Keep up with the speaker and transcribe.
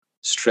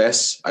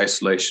stress,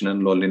 isolation,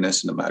 and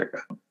loneliness in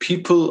America.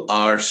 People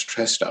are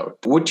stressed out.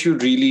 What you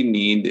really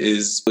need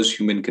is those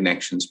human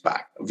connections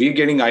back. We're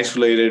getting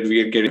isolated.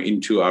 We are getting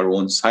into our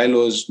own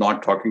silos,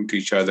 not talking to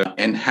each other,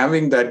 and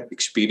having that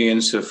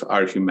experience of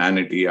our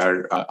humanity,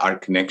 our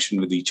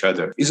connection with each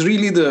other is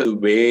really the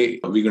way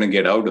we're going to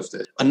get out of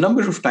this. A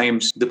number of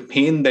times, the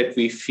pain that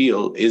we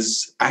feel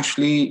is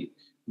actually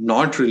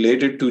not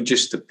related to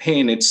just the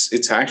pain.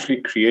 It's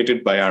actually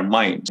created by our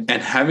mind. And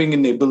having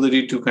an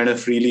ability to kind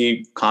of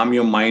really calm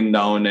your mind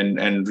down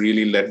and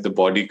really let the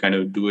body kind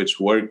of do its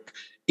work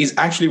is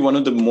actually one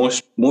of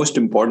the most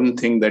important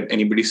thing that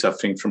anybody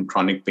suffering from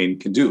chronic pain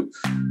can do.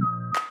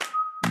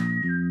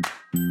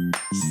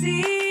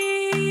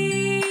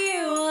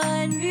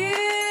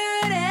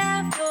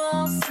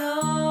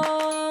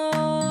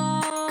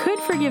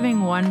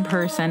 Forgiving one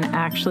person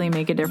actually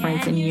make a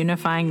difference in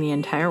unifying the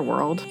entire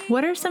world?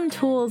 What are some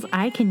tools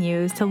I can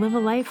use to live a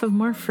life of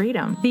more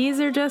freedom? These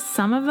are just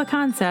some of the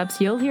concepts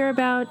you'll hear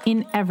about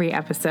in every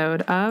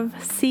episode of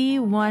See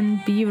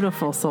One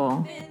Beautiful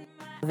Soul.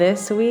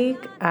 This week,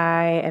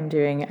 I am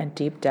doing a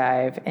deep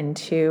dive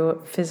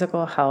into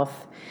physical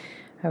health.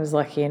 I was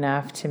lucky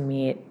enough to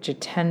meet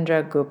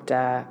Jitendra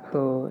Gupta,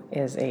 who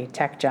is a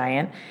tech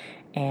giant.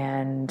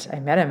 And I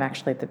met him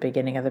actually at the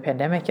beginning of the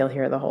pandemic. You'll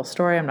hear the whole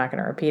story. I'm not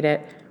going to repeat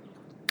it.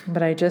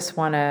 But I just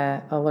want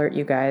to alert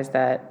you guys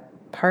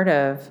that part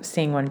of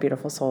Seeing One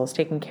Beautiful Soul is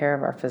taking care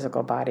of our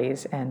physical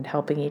bodies and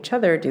helping each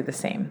other do the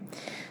same.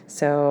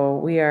 So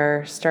we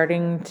are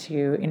starting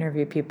to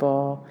interview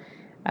people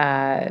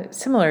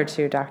similar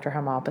to Dr.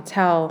 Hamal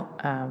Patel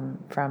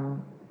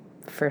from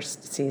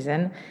first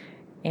season.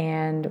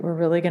 And we're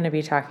really going to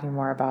be talking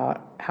more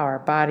about how our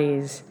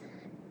bodies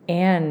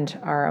and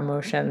our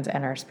emotions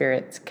and our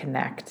spirits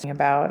connect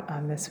about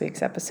on this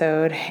week's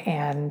episode.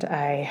 And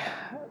I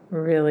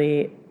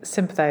really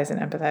sympathize and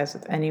empathize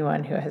with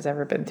anyone who has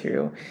ever been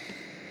through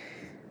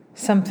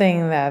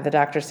something that the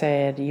doctor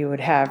said you would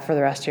have for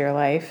the rest of your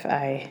life.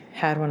 I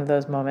had one of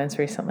those moments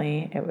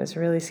recently. It was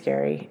really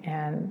scary.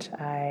 And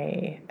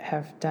I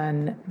have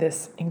done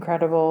this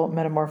incredible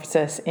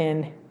metamorphosis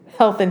in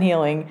health and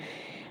healing.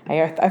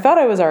 I thought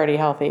I was already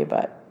healthy,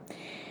 but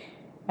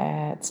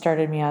it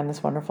started me on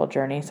this wonderful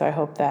journey. So I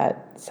hope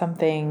that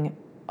something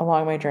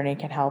along my journey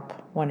can help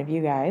one of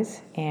you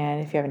guys.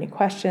 And if you have any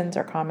questions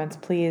or comments,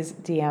 please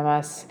DM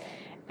us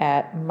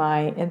at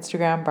my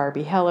Instagram,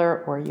 Barbie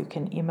Heller, or you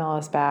can email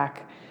us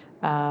back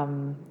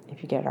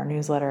if you get our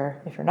newsletter.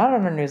 If you're not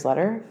on our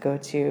newsletter, go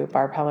to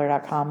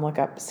barbheller.com, look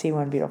up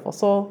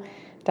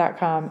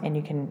seeonebeautifulsoul.com, and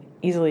you can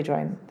easily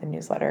join the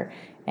newsletter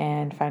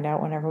and find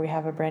out whenever we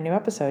have a brand new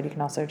episode. You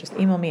can also just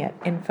email me at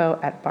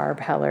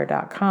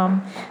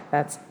info@barbheller.com.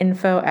 That's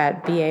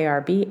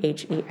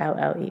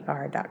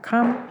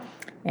info@barbheller.com.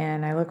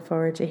 And I look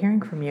forward to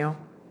hearing from you.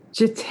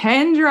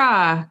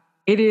 Jitendra,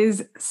 it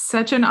is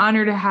such an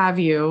honor to have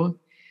you.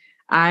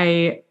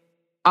 I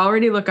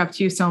already look up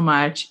to you so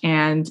much.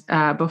 And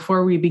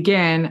before we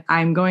begin,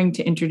 I'm going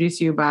to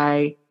introduce you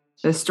by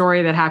the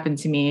story that happened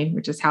to me,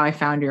 which is how I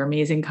found your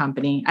amazing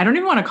company. I don't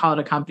even want to call it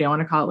a company. I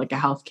want to call it like a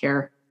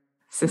healthcare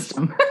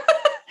system.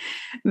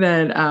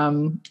 That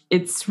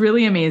it's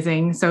really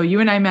amazing. So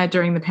you and I met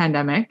during the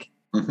pandemic.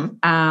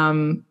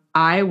 Mm-hmm.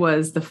 I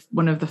was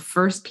one of the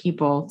first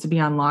people to be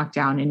on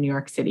lockdown in New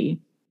York City.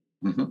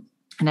 Mm-hmm.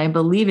 And I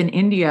believe in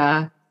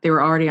India, they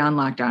were already on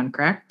lockdown,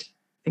 correct?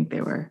 I think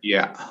they were.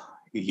 Yeah.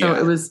 So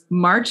it was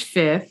March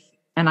 5th,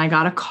 and I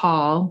got a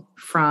call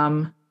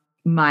from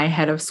my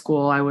head of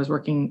school. I was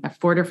working at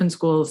 4 different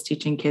schools,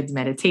 teaching kids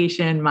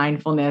meditation,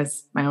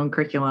 mindfulness, my own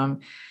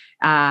curriculum,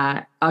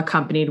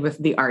 accompanied with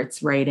the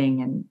arts,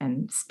 writing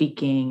and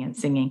speaking and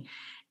singing.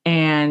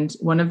 And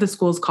one of the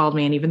schools called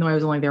me, and even though I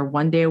was only there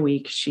 1 day a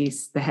week,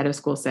 the head of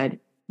school said,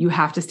 "You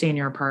have to stay in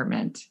your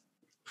apartment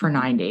for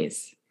 9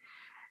 days."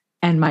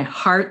 And my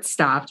heart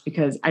stopped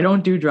because I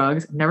don't do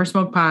drugs. I've never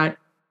smoked pot,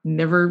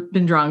 never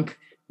been drunk,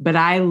 but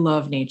I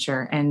love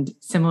nature. And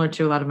similar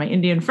to a lot of my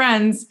Indian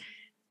friends,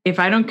 if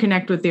I don't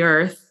connect with the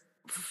earth,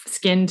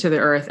 skin to the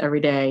earth every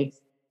day,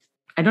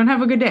 I don't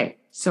have a good day.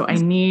 So I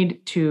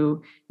need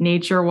to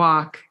nature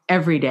walk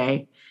every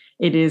day.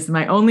 It is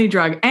my only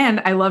drug.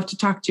 And I love to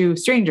talk to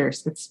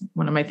strangers. It's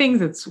one of my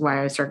things. It's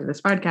why I started this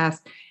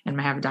podcast,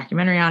 and I have a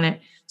documentary on it.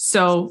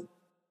 So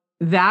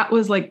that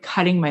was like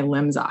cutting my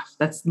limbs off.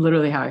 That's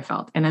literally how I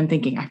felt. And I'm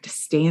thinking, I have to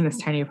stay in this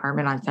tiny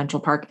apartment on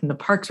Central Park, and the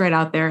park's right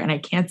out there, and I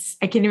can't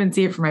even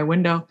see it from my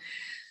window.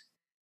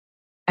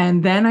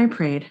 And then I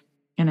prayed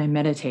and I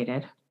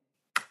meditated.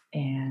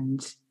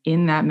 And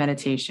in that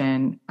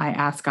meditation, I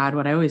asked God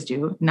what I always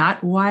do,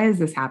 not why is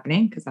this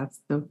happening? Because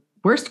that's the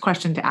worst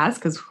question to ask,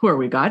 because who are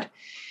we, God?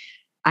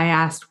 I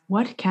asked,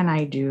 what can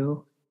I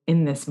do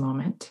in this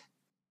moment?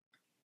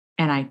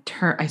 And I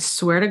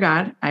swear to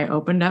God, I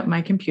opened up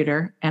my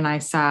computer and I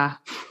saw,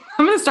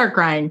 I'm going to start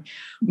crying,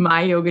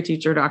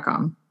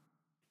 myyogateacher.com.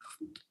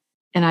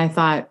 And I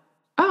thought,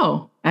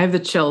 oh, I have the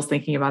chills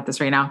thinking about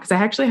this right now, because I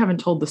actually haven't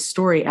told the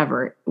story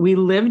ever. We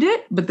lived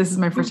it, but this is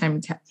my first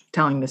time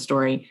telling the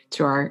story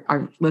to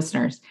our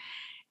listeners.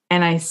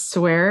 And I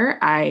swear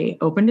I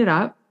opened it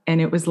up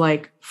and it was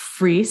like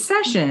free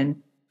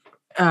session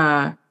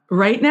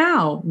right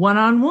now,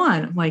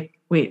 one-on-one. I'm like,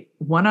 wait,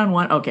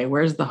 one-on-one? Okay,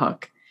 where's the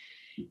hook?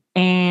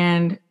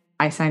 And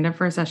I signed up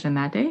for a session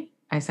that day.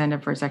 I signed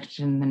up for a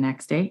session the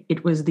next day.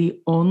 It was the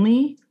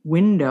only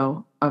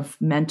window of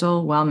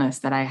mental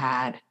wellness that I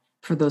had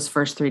for those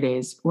first 3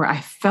 days, where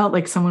I felt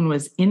like someone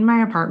was in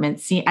my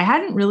apartment. See, I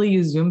hadn't really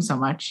used Zoom so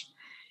much.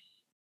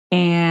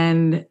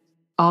 And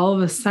all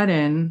of a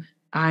sudden,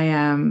 I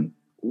am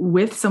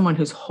with someone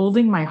who's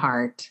holding my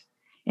heart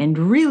and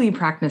really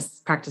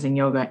practicing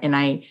yoga. And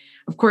I,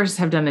 of course,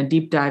 have done a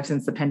deep dive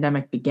since the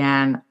pandemic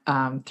began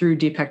through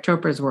Deepak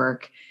Chopra's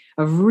work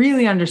of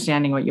really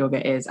understanding what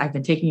yoga is. I've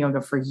been taking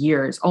yoga for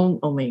years,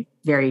 only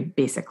very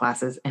basic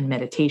classes and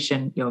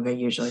meditation yoga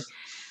usually.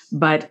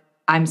 But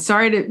I'm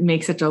sorry to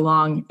make such a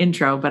long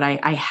intro, but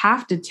I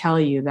have to tell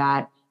you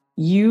that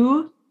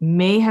you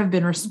may have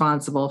been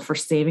responsible for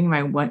saving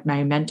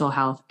my mental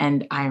health.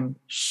 And I'm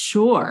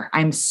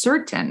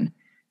certain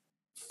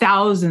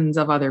thousands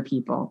of other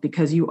people,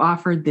 because you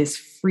offered this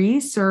free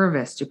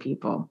service to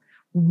people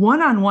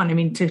one-on-one. I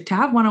mean, to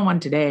have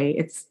one-on-one today,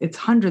 it's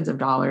hundreds of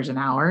dollars an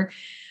hour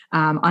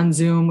on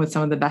Zoom with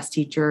some of the best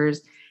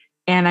teachers.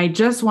 And I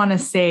just want to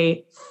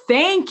say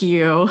thank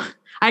you.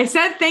 I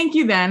said thank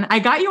you then. I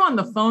got you on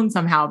the phone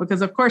somehow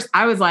because, of course,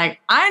 I was like,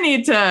 I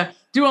need to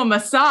do a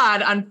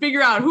Mossad and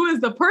figure out who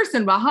is the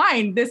person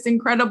behind this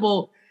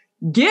incredible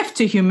gift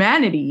to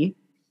humanity.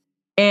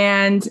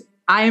 And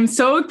I am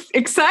so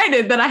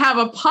excited that I have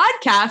a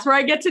podcast where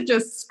I get to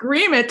just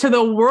scream it to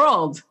the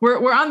world.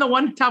 We're on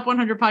the top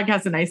 100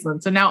 podcasts in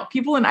Iceland. So now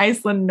people in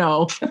Iceland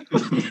know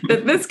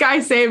that this guy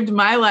saved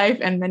my life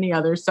and many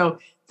others. So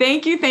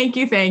thank you, thank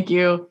you, thank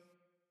you.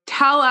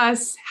 Tell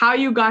us how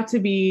you got to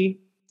be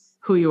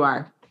who you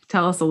are.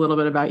 Tell us a little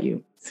bit about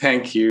you.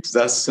 Thank you.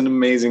 That's an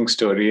amazing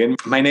story. And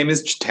my name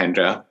is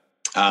Jitendra.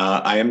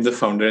 I am the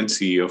founder and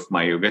CEO of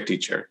My Yoga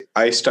Teacher.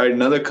 I started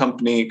another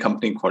company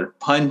called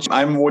Punch.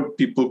 I'm what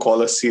people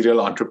call a serial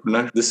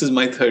entrepreneur. This is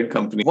my third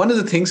company. One of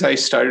the things I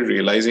started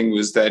realizing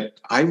was that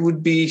I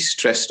would be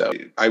stressed out.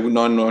 I would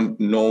not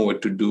know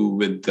what to do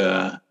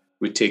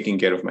with taking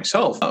care of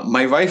myself.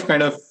 My wife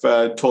kind of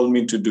told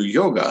me to do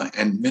yoga.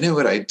 And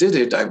whenever I did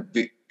it, I'd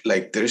be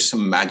like, there's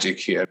some magic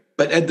here.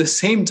 But at the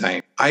same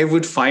time, I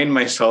would find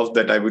myself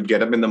that I would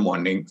get up in the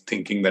morning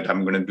thinking that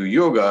I'm going to do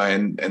yoga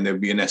and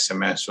there'd be an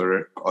SMS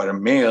or a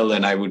mail.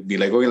 And I would be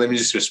like, okay, let me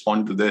just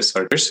respond to this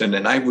or person.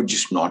 And I would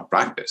just not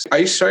practice.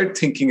 I started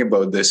thinking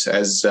about this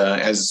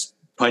as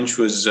Punch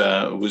was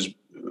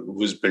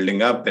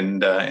building up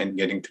and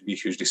getting to be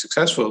hugely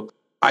successful.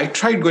 I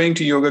tried going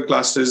to yoga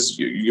classes,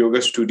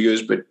 yoga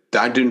studios, but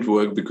that didn't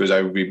work because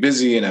I would be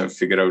busy and I would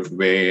figure out a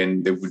way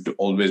and there would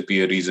always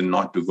be a reason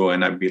not to go.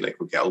 And I'd be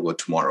like, okay, I'll go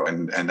tomorrow.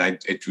 And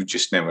it would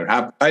just never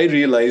happen. I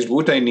realized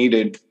what I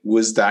needed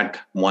was that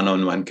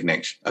one-on-one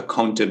connection,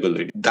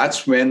 accountability.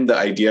 That's when the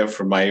idea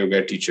for My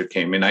Yoga Teacher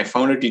came in. I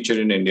found a teacher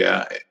in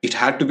India. It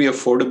had to be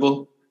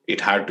affordable. It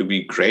had to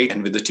be great.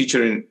 And with the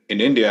teacher in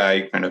India,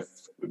 I kind of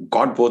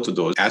got both of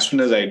those. As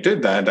soon as I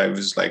did that, I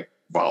was like,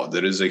 wow,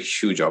 there is a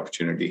huge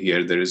opportunity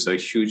here. There is a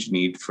huge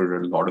need for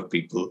a lot of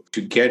people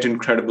to get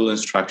incredible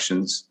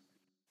instructions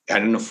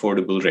at an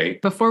affordable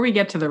rate. Before we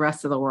get to the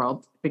rest of the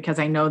world, because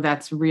I know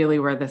that's really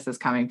where this is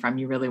coming from,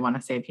 you really want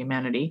to save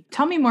humanity.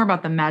 Tell me more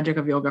about the magic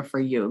of yoga for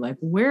you. Like,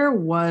 where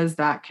was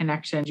that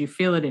connection? Did you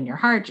feel it in your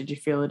heart? Did you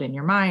feel it in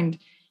your mind?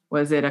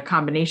 Was it a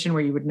combination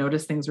where you would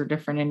notice things were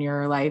different in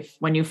your life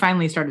when you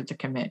finally started to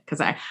commit? Because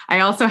I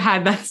also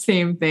had that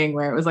same thing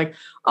where it was like,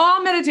 oh,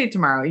 I'll meditate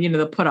tomorrow,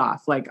 the put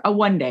off, like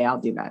one day I'll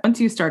do that. Once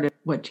you started,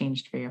 what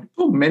changed for you?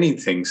 So many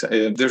things.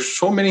 There's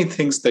so many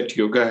things that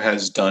yoga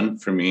has done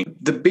for me.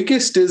 The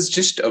biggest is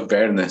just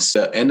awareness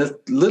and a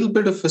little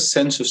bit of a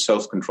sense of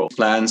self-control.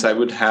 Plans, I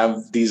would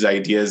have these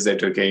ideas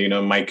that, okay,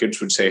 my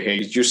kids would say,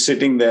 hey, you're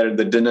sitting there at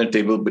the dinner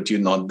table, but you're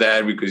not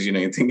there because,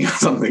 you're thinking of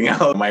something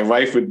else. My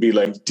wife would be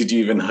like, did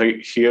you even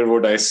hear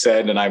what I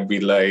said? And I'd be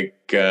like,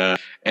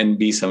 and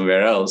be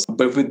somewhere else.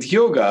 But with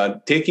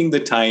yoga, taking the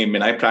time,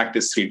 and I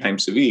practice 3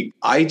 times a week,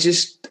 I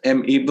just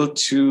am able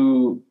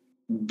to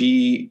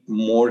be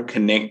more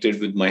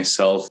connected with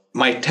myself.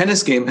 My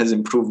tennis game has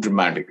improved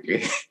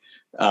dramatically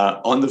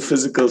on the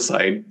physical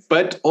side,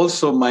 but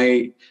also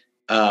my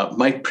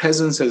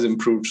presence has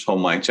improved so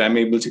much. I'm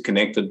able to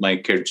connect with my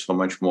kids so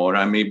much more.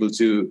 I'm able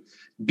to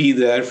be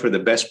there for the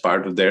best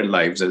part of their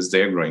lives as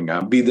they're growing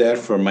up. Be there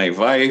for my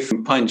wife.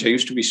 In Punch, I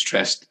used to be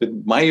stressed.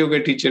 With My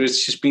Yoga Teacher,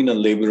 it's just been a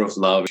labor of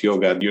love.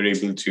 Yoga, you're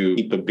able to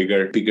keep a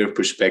bigger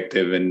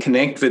perspective and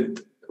connect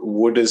with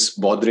what is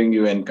bothering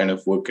you and kind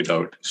of work it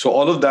out. So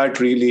all of that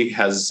really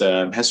has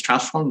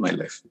transformed my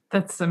life.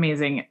 That's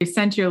amazing. I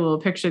sent you a little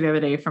picture the other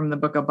day from the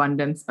book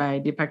Abundance by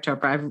Deepak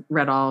Chopra. I've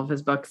read all of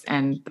his books.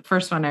 And the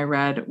first one I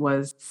read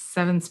was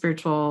 7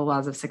 Spiritual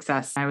Laws of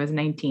Success. I was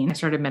 19. I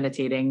started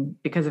meditating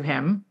because of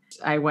him.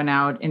 I went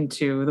out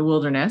into the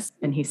wilderness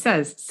and he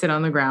says, sit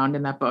on the ground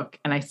in that book.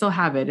 And I still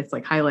have it. It's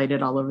like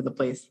highlighted all over the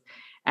place.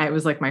 It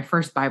was like my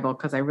first Bible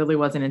because I really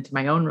wasn't into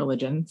my own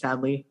religion,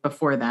 sadly,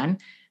 before then.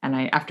 And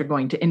after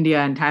going to India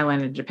and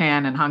Thailand and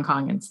Japan and Hong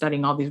Kong and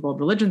studying all these world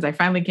religions, I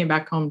finally came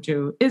back home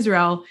to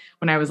Israel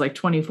when I was like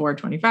 24,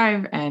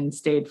 25 and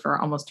stayed for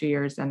almost 2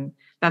 years. And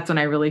that's when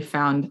I really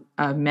found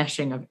a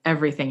meshing of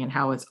everything and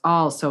how it's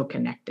all so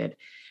connected.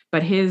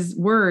 But his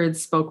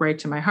words spoke right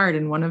to my heart.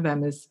 And one of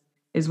them is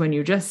when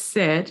you just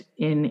sit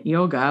in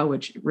yoga,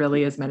 which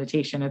really is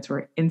meditation. It's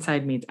where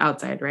inside meets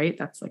outside, right?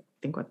 That's like, I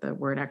think what the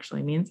word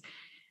actually means.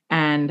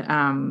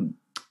 And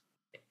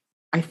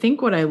I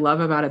think what I love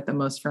about it the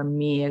most for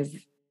me is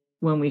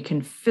when we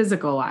can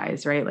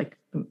physicalize, right? Like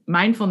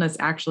mindfulness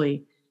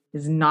actually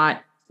is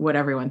not what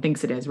everyone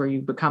thinks it is, where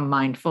you become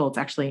mindful. It's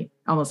actually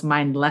almost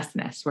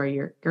mindlessness, where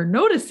you're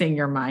noticing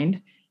your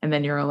mind and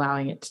then you're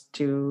allowing it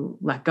to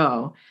let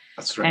go.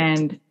 That's right.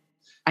 And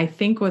I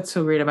think what's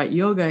so great about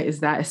yoga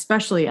is that,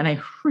 especially, and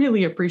I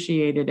really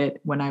appreciated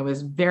it when I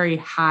was very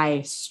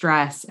high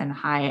stress and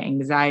high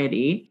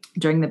anxiety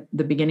during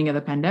the beginning of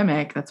the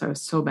pandemic. That's why it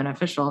was so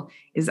beneficial,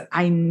 is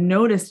I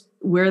noticed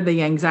where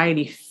the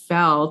anxiety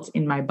felt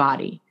in my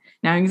body.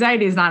 Now,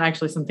 anxiety is not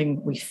actually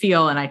something we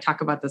feel, and I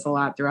talk about this a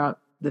lot throughout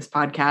this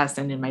podcast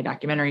and in my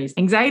documentaries.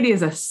 Anxiety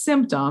is a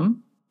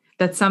symptom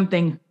that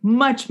something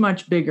much,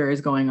 much bigger is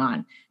going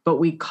on. But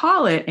we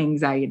call it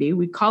anxiety,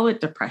 we call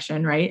it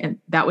depression, right? And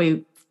that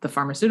way, the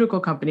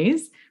pharmaceutical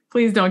companies,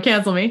 please don't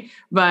cancel me,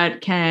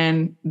 but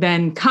can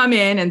then come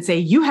in and say,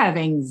 you have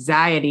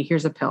anxiety,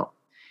 here's a pill.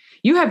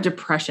 You have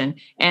depression.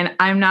 And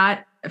I'm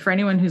not, for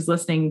anyone who's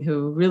listening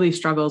who really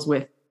struggles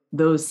with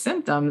those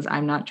symptoms,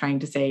 I'm not trying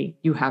to say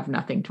you have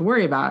nothing to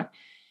worry about.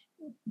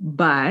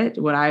 But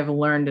what I've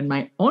learned in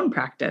my own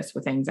practice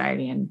with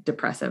anxiety and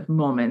depressive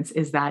moments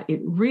is that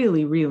it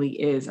really,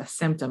 really is a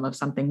symptom of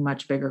something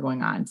much bigger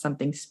going on,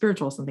 something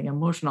spiritual, something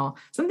emotional,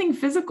 something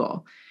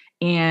physical.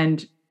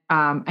 And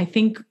I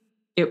think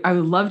I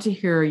would love to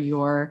hear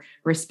your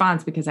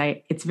response, because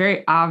it's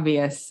very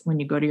obvious when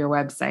you go to your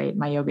website,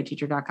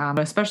 myyogateacher.com,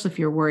 especially if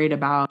you're worried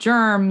about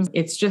germs.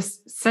 It's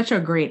just such a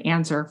great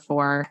answer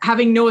for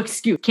having no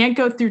excuse. Can't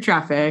go through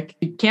traffic.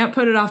 You can't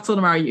put it off till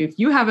tomorrow. If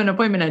you have an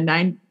appointment at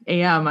 9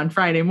 a.m. on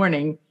Friday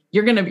morning,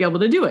 you're going to be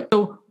able to do it.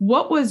 So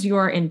what was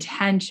your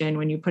intention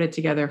when you put it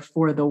together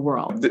for the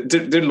world?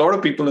 There are a lot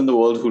of people in the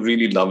world who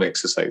really love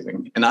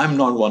exercising, and I'm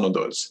not one of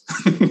those.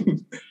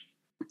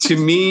 To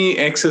me,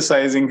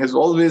 exercising has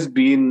always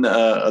been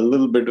a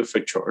little bit of a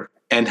chore.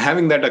 And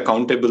having that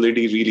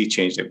accountability really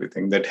changed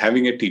everything. That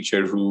having a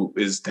teacher who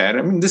is there.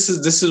 I mean, this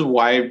is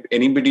why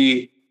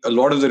a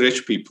lot of the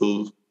rich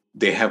people,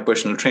 they have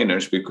personal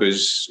trainers,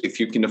 because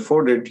if you can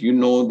afford it, you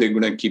know they're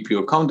going to keep you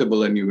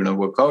accountable and you're going to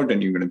work out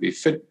and you're going to be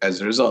fit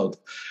as a result.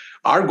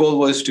 Our goal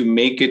was to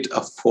make it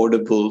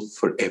affordable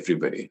for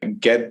everybody and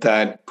get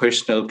that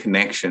personal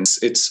connections.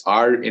 It's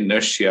our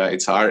inertia,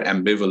 it's our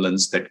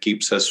ambivalence that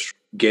keeps us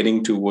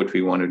getting to what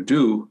we want to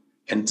do.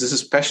 And this is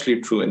especially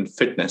true in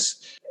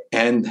fitness.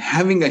 And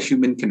having a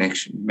human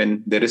connection,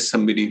 when there is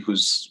somebody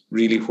who's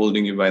really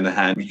holding you by the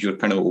hand, you're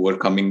kind of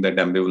overcoming that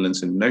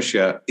ambivalence and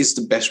inertia, is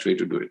the best way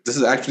to do it. This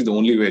is actually the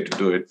only way to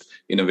do it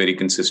in a very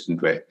consistent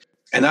way.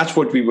 And that's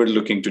what we were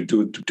looking to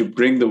do, to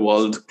bring the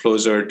world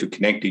closer, to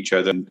connect each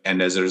other,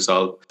 and as a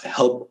result,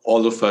 help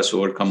all of us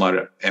overcome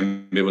our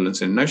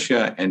ambivalence and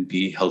inertia and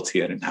be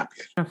healthier and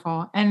happier.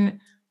 Wonderful. And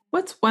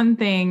what's one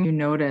thing you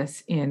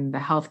notice in the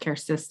healthcare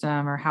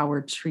system or how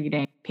we're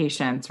treating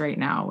patients right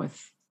now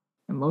with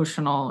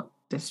emotional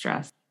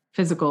distress,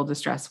 physical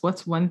distress?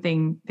 What's one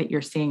thing that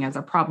you're seeing as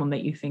a problem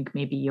that you think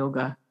maybe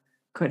yoga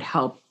could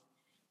help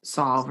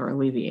solve or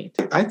alleviate?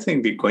 I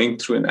think we're going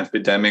through an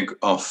epidemic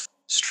of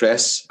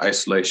stress,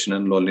 isolation,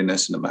 and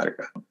loneliness in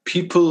America.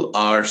 People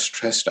are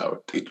stressed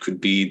out. It could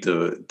be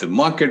the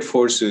market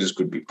forces,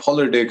 could be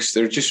politics.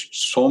 There are just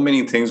so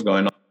many things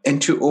going on. And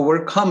to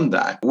overcome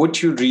that,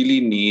 what you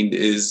really need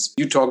is,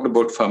 you talked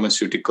about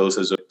pharmaceuticals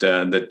as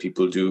that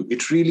people do.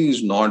 It really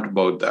is not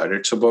about that.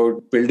 It's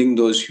about building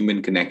those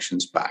human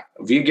connections back.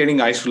 We're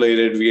getting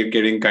isolated. We are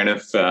getting kind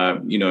of,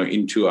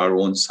 into our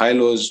own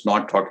silos,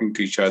 not talking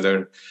to each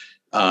other.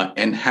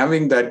 And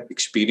having that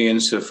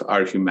experience of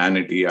our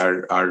humanity,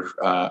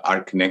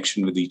 our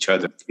connection with each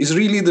other is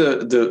really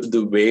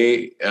the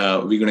way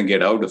we're going to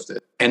get out of this.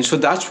 And so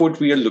that's what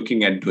we are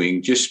looking at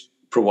doing, just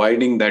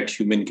providing that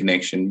human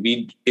connection.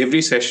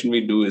 Every session we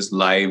do is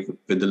live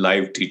with a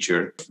live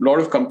teacher. A lot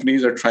of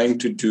companies are trying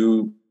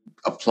to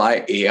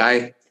apply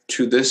AI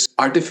to this.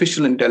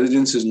 Artificial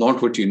intelligence is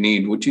not what you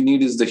need. What you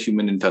need is the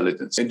human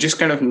intelligence. It's just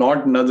kind of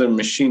not another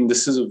machine.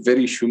 This is a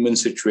very human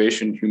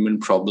situation, human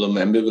problem.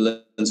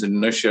 Ambivalence and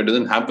inertia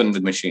doesn't happen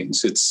with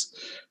machines.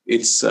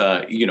 It's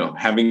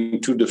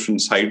having two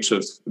different sides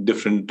of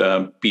different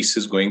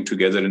pieces going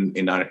together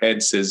in our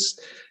heads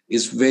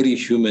is very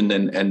human,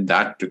 and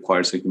that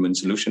requires a human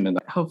solution. And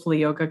hopefully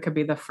yoga could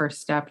be the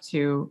first step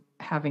to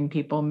having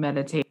people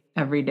meditate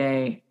every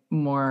day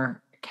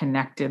more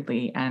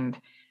connectedly. And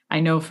I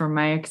know from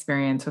my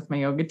experience with my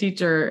yoga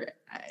teacher,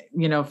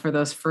 for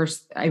those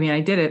first, I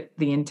did it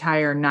the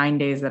entire 9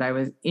 days that I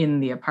was in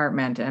the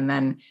apartment. And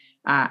then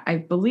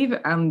I believe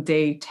on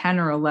day 10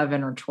 or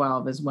 11 or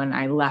 12 is when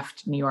I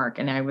left New York.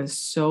 And I was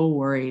so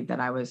worried that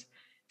I was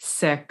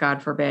sick,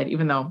 God forbid,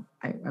 even though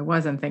I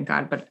wasn't, thank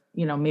God, but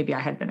maybe I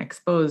had been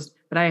exposed,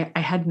 but I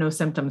had no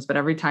symptoms. But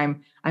every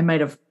time I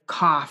might've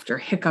coughed or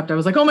hiccuped, I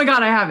was like, oh my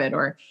God, I have it.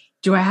 Or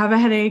do I have a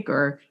headache?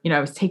 Or, I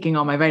was taking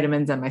all my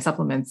vitamins and my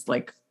supplements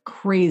like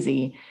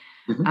crazy.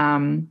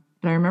 Mm-hmm.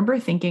 But I remember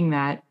thinking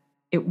that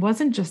it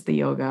wasn't just the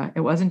yoga.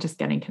 It wasn't just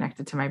getting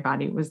connected to my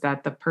body. It was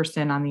that the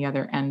person on the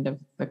other end of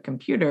the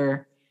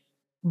computer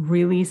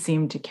really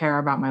seemed to care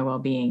about my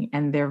well-being,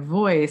 and their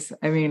voice.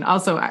 I mean,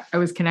 also I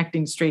was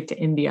connecting straight to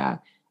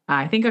India.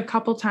 I think a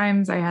couple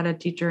times I had a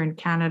teacher in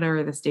Canada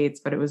or the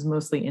States, but it was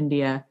mostly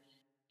India.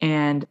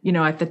 And,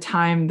 at the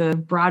time the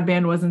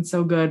broadband wasn't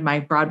so good. My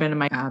broadband in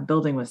my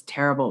building was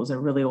terrible. It was a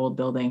really old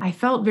building. I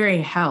felt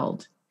very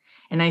held.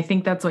 And I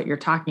think that's what you're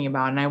talking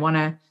about. And I want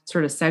to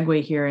sort of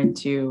segue here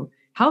into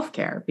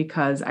healthcare,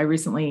 because I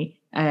recently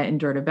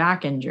endured a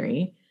back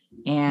injury,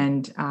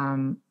 and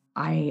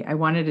I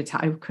wanted to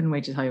I couldn't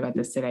wait to tell you about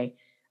this today.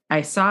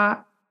 I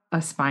saw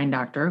a spine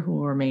doctor who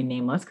will remain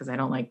nameless because I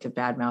don't like to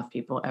badmouth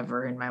people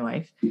ever in my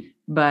life,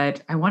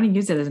 but I want to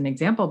use it as an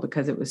example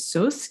because it was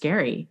so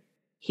scary.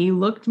 He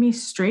looked me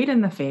straight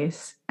in the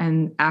face,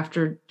 and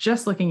after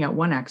just looking at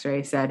one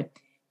x-ray, said,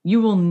 "You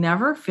will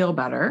never feel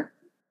better,"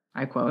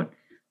 I quote,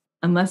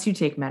 "unless you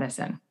take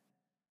medicine."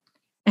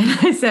 And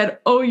I said,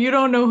 "Oh, you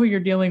don't know who you're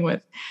dealing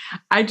with.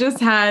 I just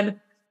had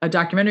a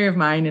documentary of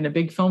mine in a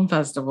big film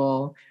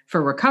festival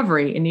for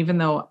recovery. And even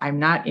though I'm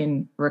not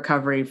in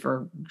recovery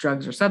for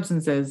drugs or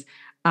substances,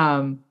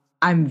 I'm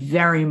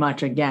very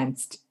much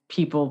against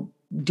people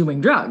doing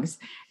drugs."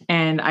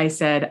 And I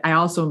said, I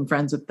also am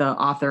friends with the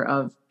author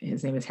of,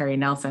 his name is Harry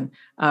Nelson,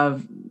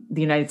 of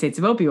The United States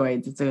of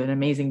Opioids. It's an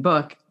amazing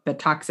book that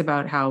talks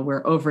about how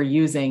we're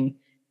overusing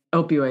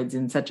opioids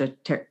in such a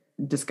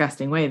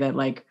disgusting way that,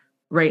 like,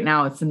 right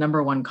now, it's the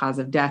number one cause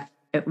of death,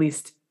 at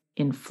least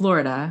in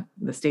Florida,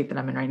 the state that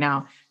I'm in right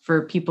now,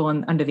 for people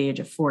under the age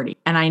of 40.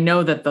 And I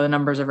know that the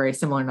numbers are very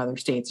similar in other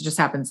states. It just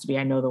happens to be,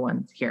 I know the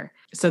ones here.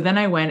 So then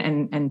I went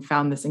and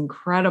found this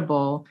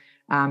incredible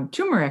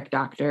turmeric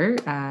doctor.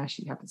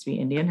 She happens to be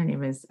Indian. Her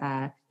name is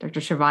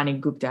Dr.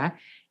 Shivani Gupta.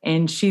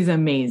 And she's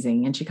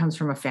amazing. And she comes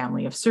from a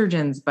family of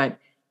surgeons, but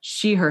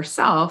she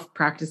herself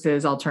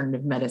practices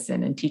alternative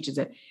medicine and teaches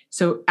it.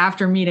 So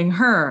after meeting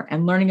her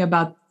and learning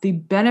about the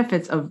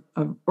benefits of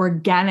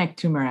organic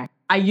turmeric,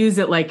 I use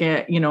it like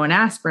an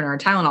aspirin or a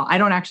Tylenol. I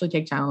don't actually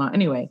take Tylenol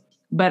anyway,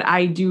 but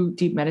I do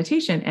deep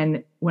meditation.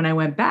 And when I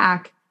went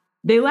back,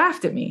 they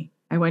laughed at me.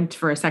 I went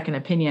for a second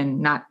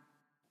opinion,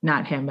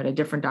 not him, but a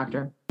different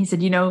doctor. He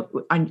said,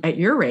 at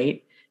your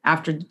rate,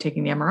 after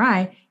taking the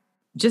MRI,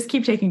 just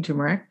keep taking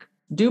turmeric,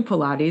 do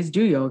Pilates,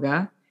 do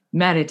yoga,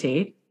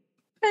 meditate,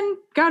 and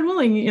God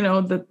willing,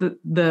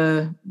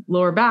 the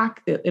lower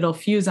back, it'll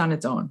fuse on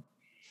its own.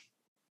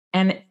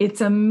 And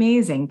it's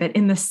amazing that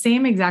in the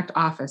same exact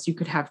office, you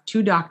could have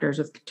two doctors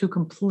with two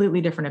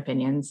completely different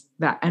opinions.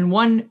 And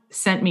one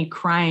sent me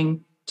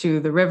crying to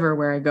the river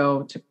where I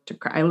go to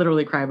cry. I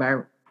literally cry by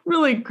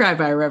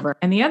a river.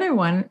 And the other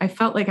one, I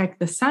felt like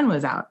the sun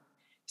was out.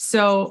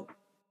 So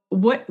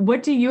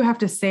what do you have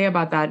to say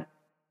about that?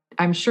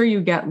 I'm sure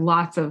you get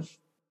lots of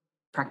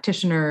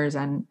practitioners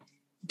and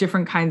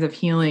different kinds of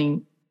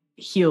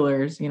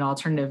healers,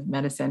 alternative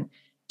medicine.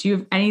 Do you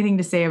have anything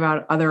to say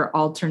about other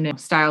alternate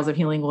styles of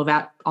healing? Will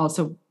that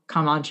also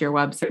come onto your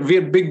website?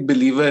 We're a big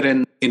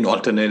believer in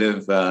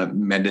alternative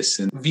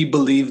medicine. We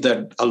believe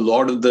that a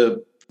lot of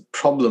the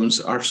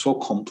problems are so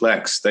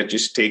complex that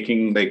just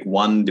taking like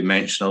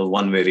one-dimensional,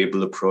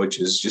 one-variable approach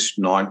is just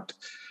not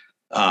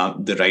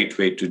the right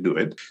way to do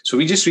it. So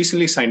we just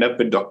recently signed up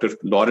with Dr.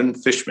 Lauren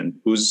Fishman,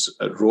 who's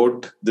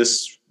wrote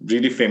this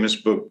really famous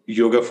book,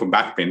 Yoga for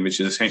Back Pain, which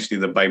is essentially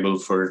the Bible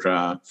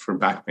for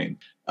back pain.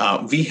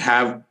 We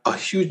have a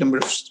huge number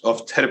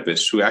of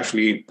therapists who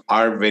actually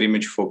are very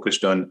much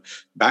focused on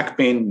back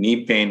pain,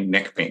 knee pain,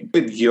 neck pain.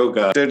 With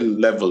yoga, there are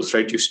levels,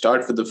 right? You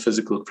start with the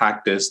physical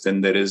practice,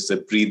 then there is the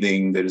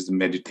breathing, there is the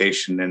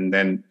meditation, and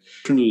then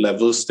different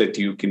levels that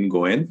you can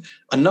go in.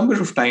 A number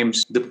of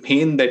times, the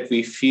pain that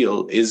we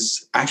feel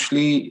is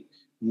actually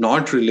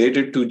not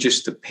related to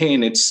just the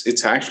pain.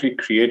 It's actually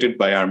created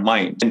by our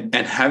mind.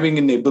 And having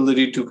an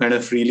ability to kind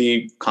of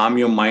really calm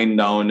your mind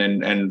down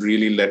and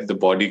really let the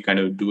body kind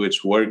of do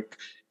its work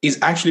is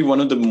actually one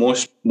of the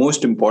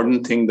most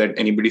important thing that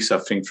anybody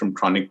suffering from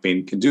chronic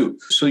pain can do.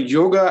 So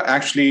yoga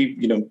actually,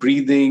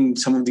 breathing,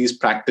 some of these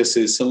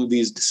practices, some of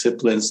these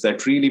disciplines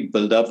that really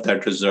build up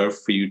that reserve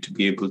for you to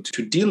be able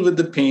to deal with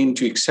the pain,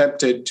 to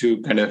accept it,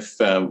 to kind of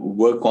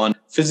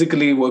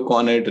physically work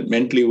on it,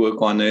 mentally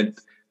work on it,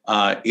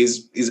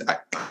 is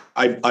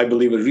I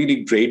believe a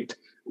really great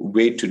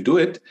way to do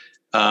it.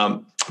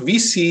 We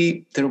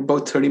see there are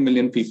about 30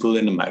 million people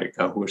in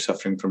America who are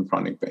suffering from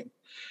chronic pain.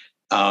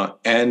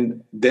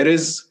 And there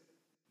is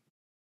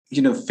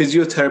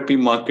physiotherapy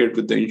market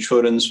with the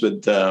insurance,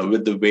 with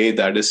the way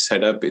that is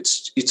set up,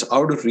 it's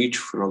out of reach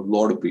for a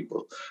lot of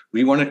people.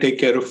 We want to take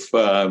care of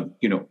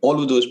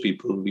all of those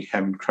people. We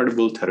have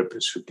incredible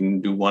therapists who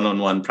can do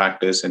one-on-one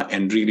practice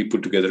and really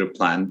put together a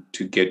plan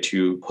to get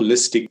you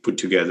holistic put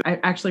together. I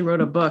actually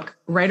wrote a book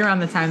right around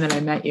the time that I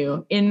met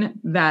you in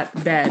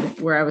that bed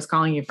where I was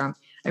calling you from.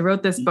 I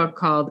wrote this book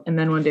called And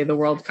Then One Day the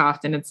World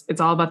Coughed, and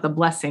it's all about the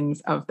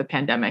blessings of the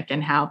pandemic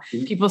and how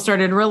people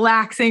started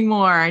relaxing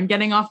more and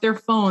getting off their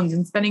phones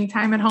and spending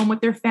time at home with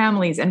their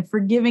families and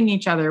forgiving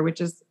each other, which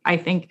is, I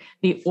think,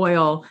 the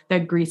oil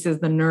that greases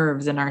the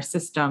nerves in our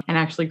system and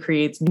actually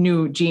creates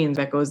new genes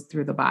that goes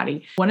through the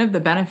body. One of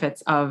the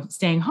benefits of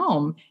staying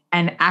home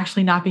and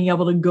actually not being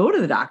able to go to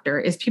the doctor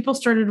is people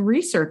started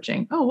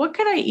researching, what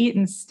could I eat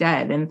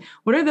instead? And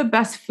what are the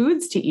best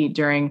foods to eat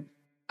during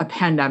a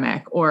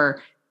pandemic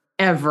or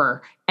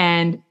ever?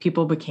 And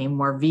people became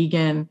more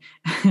vegan.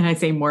 And I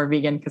say more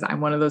vegan because I'm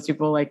one of those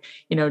people like,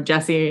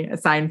 Jesse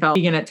Seinfeld,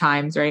 vegan at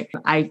times, right?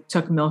 I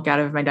took milk out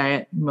of my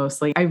diet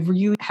mostly. I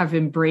really have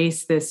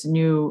embraced this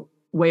new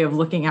way of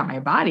looking at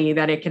my body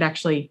that it could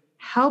actually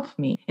help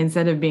me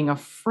instead of being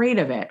afraid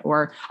of it.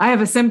 Or I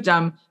have a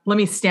symptom, let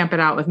me stamp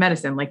it out with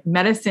medicine. Like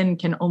medicine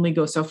can only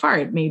go so far.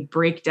 It may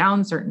break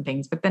down certain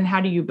things, but then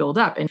how do you build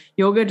up? And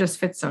yoga just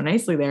fits so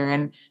nicely there.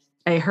 And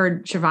I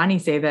heard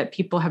Shivani say that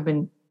people have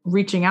been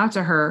reaching out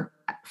to her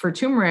for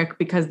turmeric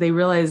because they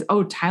realize,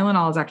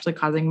 Tylenol is actually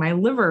causing my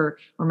liver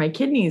or my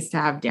kidneys to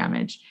have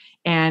damage.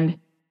 And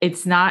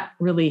it's not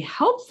really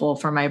helpful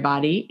for my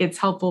body. It's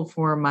helpful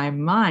for my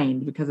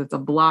mind because it's a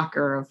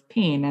blocker of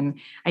pain. And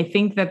I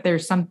think that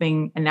there's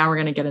something, and now we're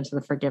going to get into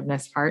the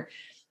forgiveness part.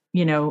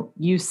 You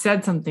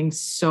said you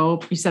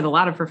said a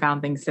lot of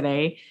profound things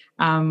today.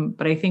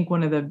 But I think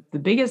one of the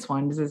biggest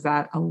ones is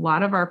that a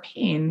lot of our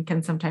pain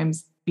can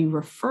sometimes be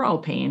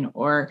referral pain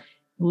or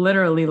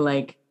literally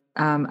like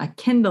a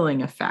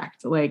kindling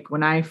effect. Like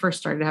when I first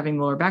started having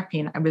lower back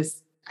pain,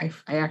 I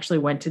actually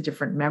went to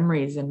different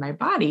memories in my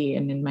body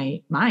and in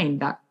my mind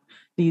that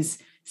these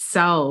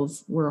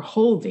cells were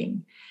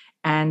holding.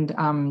 And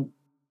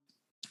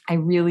I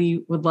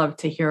really would love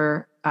to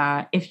hear,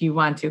 if you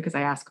want to, because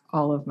I ask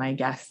all of my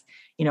guests,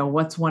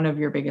 what's one of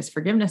your biggest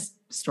forgiveness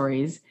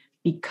stories?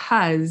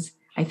 Because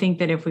I think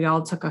that if we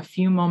all took a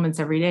few moments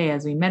every day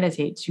as we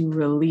meditate to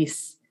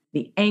release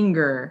the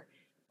anger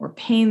or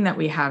pain that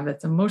we have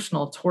that's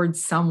emotional towards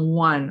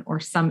someone or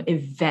some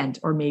event,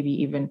 or maybe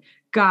even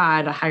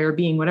God, a higher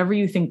being, whatever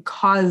you think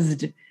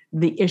caused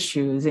the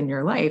issues in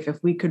your life,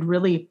 if we could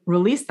really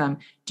release them,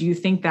 do you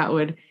think that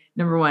would,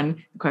 number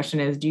one, the question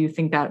is, do you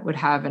think that would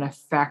have an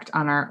effect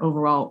on our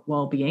overall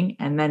well-being?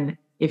 And then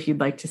if you'd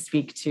like to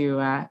speak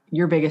to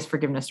your biggest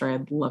forgiveness story,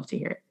 I'd love to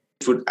hear it.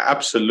 It would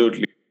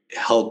absolutely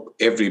help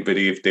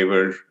everybody if they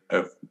were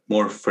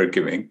more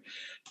forgiving.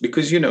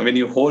 Because, when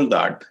you hold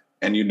that,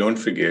 and you don't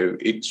forgive,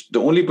 it's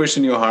the only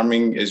person you're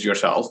harming is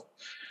yourself.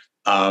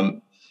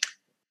 And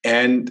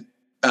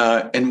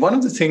one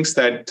of the things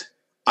that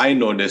I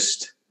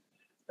noticed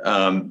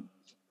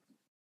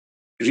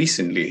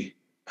recently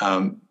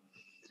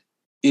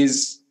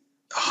is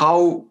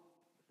how,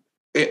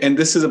 and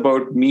this is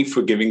about me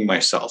forgiving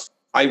myself.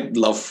 I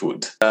love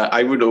food.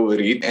 I would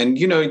overeat, and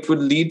it would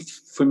lead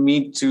for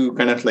me to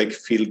kind of like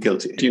feel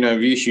guilty.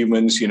 We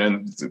humans,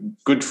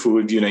 good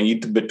food,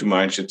 eat a bit too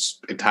much.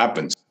 It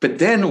happens. But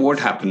then what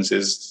happens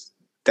is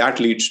that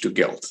leads to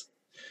guilt,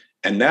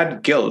 and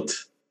that guilt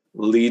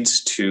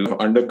leads to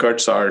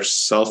undercuts our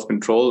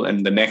self-control,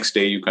 and the next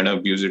day you kind of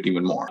abuse it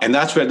even more. And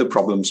that's where the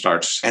problem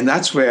starts. And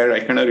that's where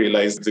I kind of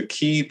realized the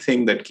key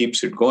thing that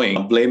keeps it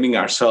going, blaming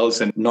ourselves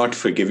and not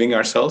forgiving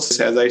ourselves.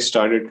 As I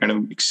started kind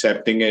of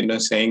accepting it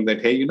and saying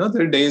that, hey,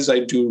 there are days I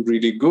do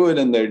really good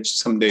and there's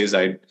some days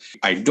I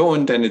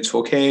don't, and it's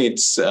okay.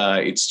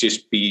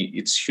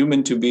 It's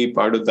human to be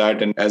part of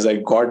that. And as I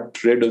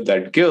got rid of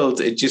that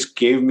guilt, it just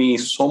gave me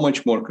so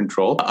much more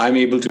control. I'm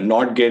able to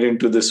not get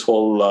into this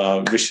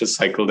whole vicious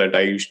cycle that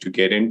I used to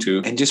get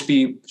into, and just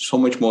be so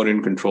much more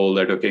in control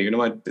that, okay, you know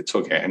what, it's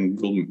okay. And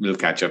we'll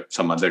catch up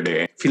some other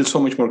day. Feel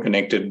so much more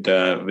connected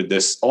with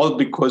this, all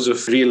because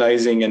of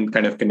realizing and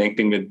kind of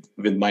connecting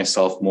with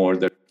myself more.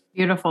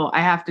 Beautiful.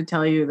 I have to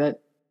tell you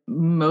that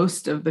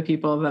most of the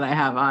people that I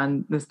have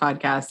on this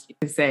podcast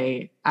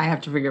say, I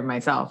have to forgive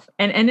myself.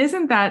 And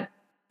isn't that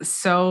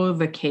so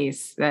the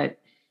case that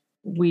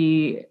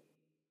we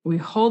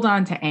hold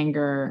on to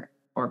anger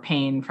or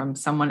pain from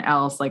someone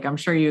else? Like, I'm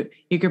sure you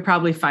could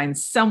probably find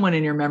someone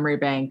in your memory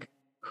bank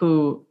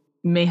who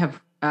may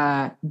have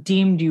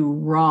deemed you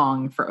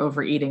wrong for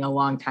overeating a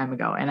long time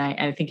ago. And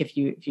I think if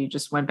you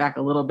just went back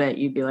a little bit,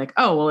 you'd be like,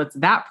 oh, well, it's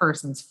that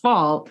person's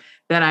fault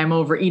that I'm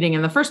overeating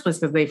in the first place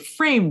because they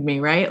framed me,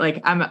 right?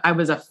 Like I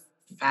was a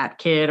fat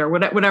kid or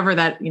whatever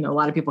that, a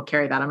lot of people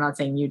carry that. I'm not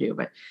saying you do,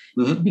 but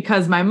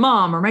because my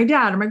mom or my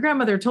dad or my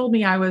grandmother told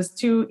me I was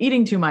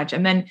eating too much.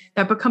 And then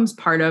that becomes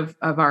part of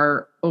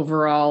our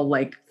overall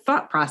like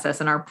thought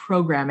process and our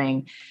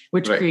programming,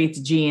 which creates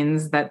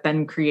genes that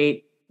then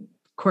create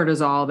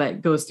cortisol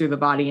that goes through the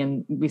body,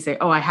 and we say,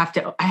 oh, I have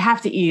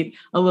to eat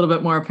a little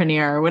bit more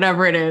paneer or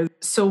whatever it is.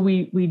 So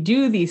we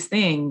do these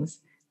things,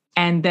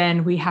 and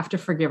then we have to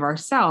forgive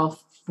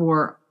ourselves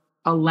for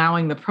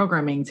allowing the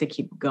programming to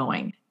keep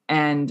going.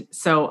 And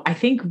so I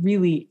think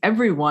really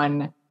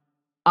everyone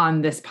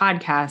on this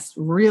podcast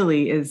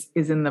really is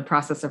in the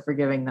process of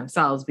forgiving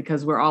themselves,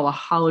 because we're all a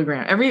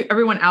hologram.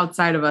 Everyone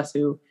outside of us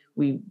who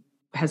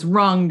has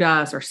wronged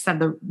us or said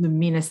the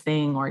meanest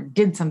thing or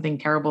did something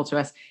terrible to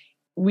us,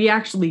 we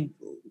actually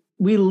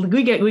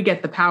we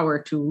get the power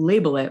to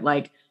label it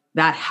like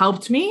that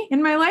helped me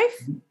in my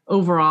life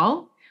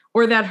overall,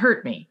 or that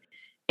hurt me.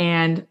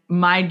 And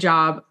my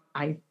job,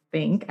 I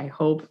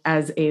hope,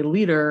 as a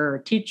leader or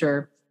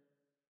teacher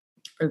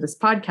or this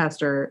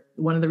podcaster,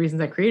 one of the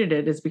reasons I created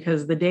it is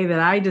because the day that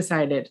I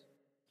decided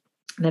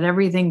that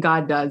everything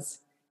God does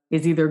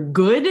is either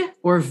good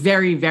or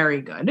very,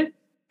 very good,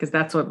 because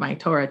that's what my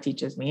Torah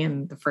teaches me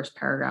in the first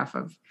paragraph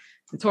of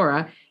the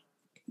Torah,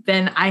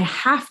 then I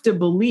have to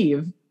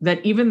believe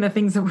that even the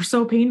things that were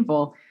so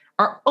painful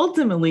are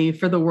ultimately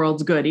for the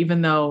world's good,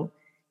 even though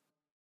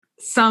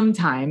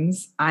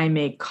sometimes I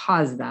may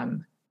cause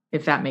them,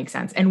 if that makes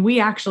sense. And we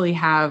actually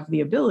have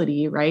the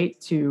ability, right,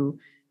 to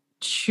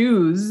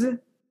choose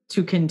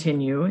to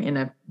continue in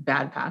a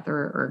bad path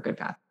or a good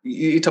path.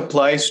 It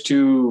applies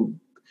to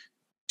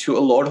a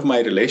lot of my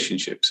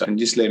relationships. I'm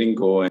just letting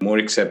go and more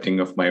accepting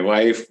of my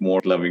wife, more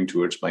loving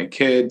towards my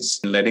kids,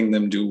 and letting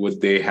them do what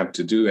they have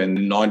to do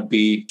and not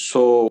be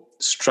so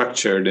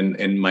structured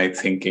in my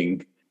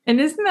thinking. And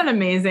isn't that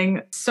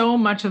amazing? So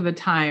much of the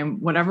time,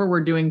 whatever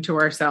we're doing to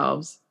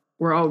ourselves,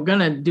 we're all going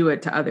to do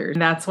it to others.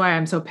 And that's why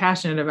I'm so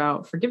passionate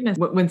about forgiveness.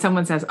 When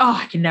someone says, oh,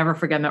 I can never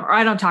forget them, or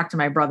I don't talk to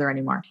my brother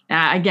anymore.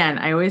 Now, again,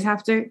 I always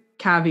have to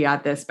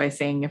caveat this by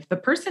saying if the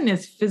person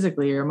is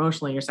physically or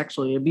emotionally or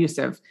sexually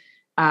abusive,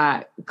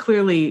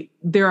 clearly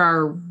there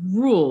are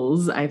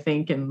rules, I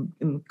think,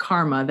 in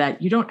karma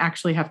that you don't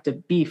actually have to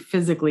be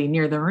physically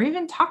near them or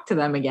even talk to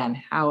them again.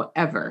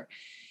 However,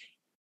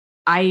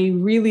 I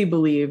really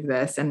believe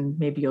this, and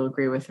maybe you'll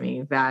agree with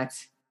me, that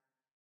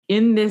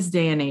in this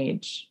day and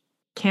age,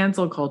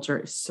 cancel culture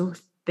is so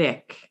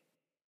thick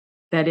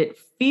that it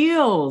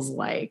feels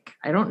like,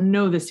 I don't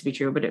know this to be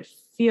true, but it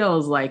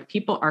feels like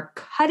people are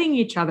cutting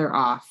each other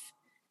off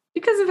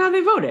because of how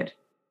they voted,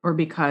 or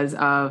because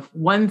of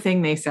one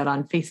thing they said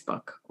on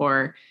Facebook,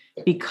 or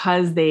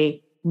because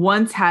they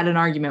once had an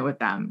argument with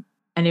them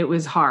and it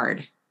was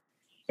hard.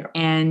 Yeah.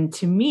 And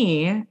to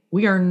me,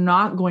 we are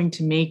not going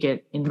to make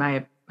it, in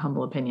my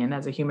humble opinion,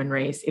 as a human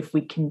race, if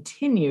we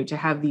continue to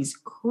have these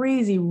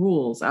crazy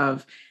rules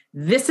of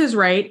this is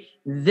right.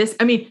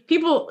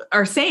 People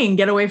are saying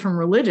get away from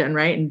religion,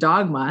 right? And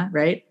dogma,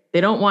 right?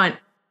 They don't want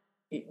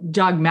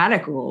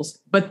dogmatic rules.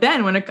 But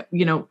then when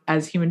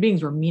as human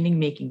beings, we're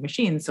meaning-making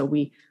machines. So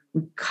we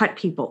cut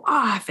people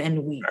off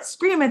and we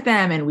scream at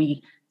them and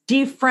we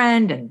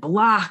defriend and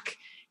block.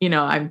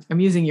 I'm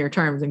using your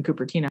terms in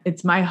Cupertino.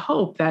 It's my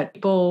hope that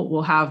people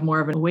will have more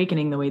of an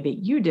awakening the way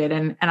that you did.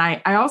 And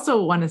I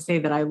also want to say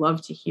that I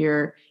love to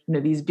hear,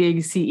 these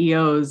big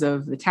CEOs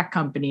of the tech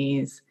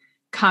companies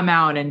come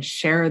out and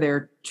share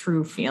their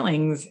true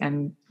feelings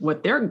and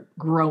what they're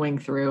growing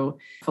through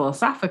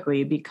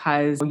philosophically,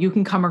 because you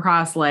can come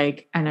across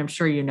like, and I'm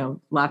sure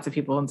lots of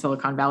people in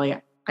Silicon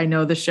Valley. I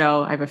know the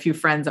show. I have a few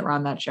friends that were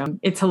on that show.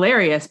 It's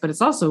hilarious, but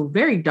it's also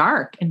very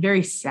dark and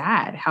very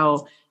sad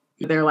how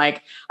they're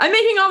like, I'm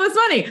making all this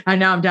money and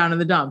now I'm down in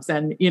the dumps.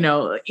 And,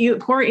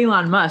 poor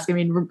Elon Musk,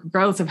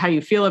 regardless of how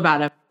you feel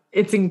about him,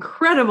 it's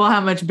incredible how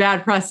much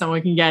bad press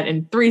someone can get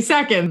in 3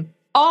 seconds,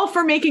 all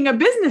for making a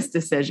business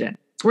decision.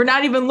 We're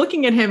not even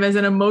looking at him as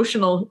an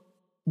emotional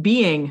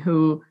being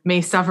who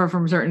may suffer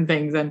from certain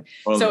things. And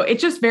so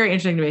it's just very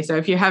interesting to me. So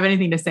if you have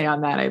anything to say on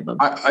that, I'd love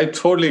to. I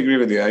totally agree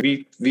with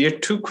you. We are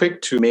too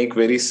quick to make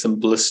very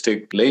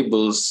simplistic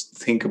labels,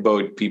 think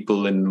about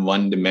people in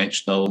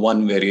one-dimensional,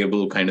 one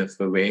variable kind of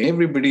a way.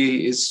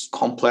 Everybody is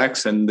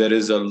complex and there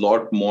is a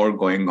lot more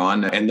going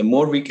on. And the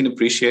more we can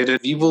appreciate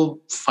it, we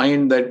will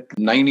find that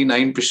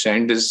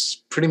 99%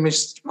 is pretty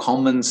much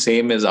common,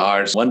 same as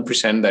ours.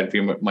 1% that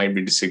we might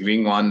be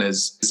disagreeing on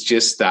is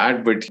just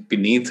that, but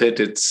beneath it,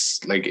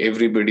 it's like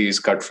everybody is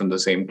cut from the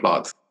same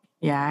cloth.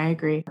 Yeah, I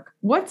agree.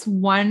 What's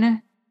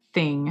one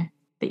thing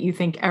that you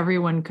think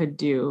everyone could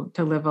do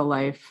to live a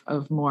life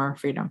of more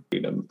freedom?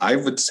 I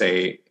would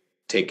say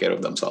take care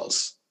of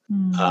themselves.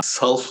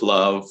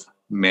 Self-love,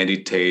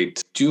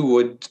 meditate, do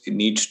what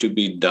needs to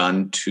be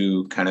done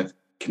to kind of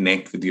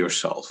connect with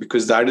yourself,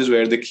 because that is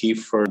where the key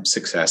for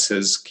success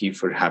is, key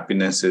for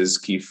happiness is,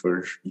 key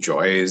for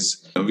joy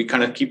is. We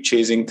kind of keep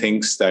chasing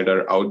things that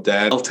are out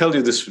there. I'll tell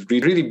you this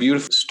really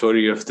beautiful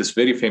story of this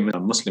very famous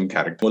Muslim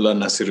character, Mullah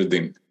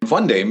Nasiruddin.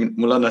 One day,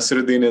 Mullah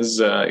Nasiruddin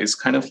is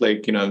kind of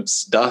like,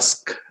 it's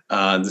dusk.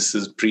 This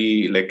is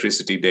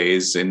pre-electricity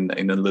days in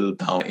a little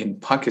town in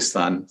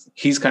Pakistan.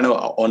 He's kind of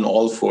on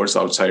all fours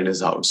outside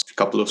his house. A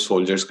couple of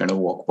soldiers kind of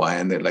walk by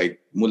and they're like,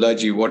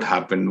 Mullaji, what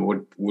happened?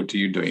 What are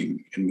you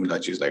doing? And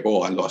Mullaji's like,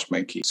 oh, I lost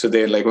my key. So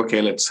they're like,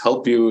 okay, let's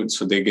help you.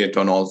 So they get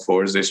on all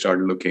fours. They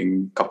start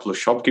looking. A couple of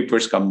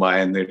shopkeepers come by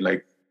and they're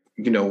like,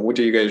 what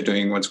are you guys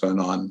doing? What's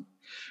going on?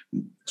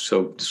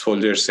 So the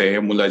soldiers say,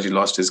 Mullaji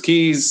lost his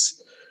keys.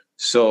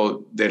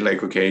 So they're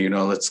like, okay,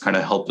 let's kind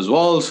of help as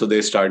well. So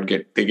they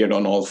get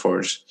on all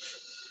fours.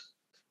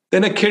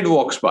 Then a kid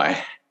walks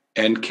by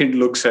and kid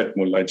looks at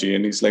Mullaji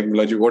and he's like,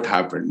 Mullaji, what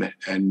happened?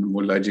 And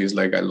Mullaji is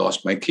like, I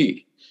lost my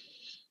key.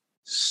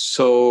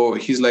 So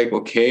he's like,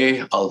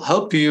 okay, I'll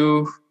help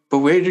you, but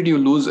where did you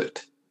lose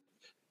it?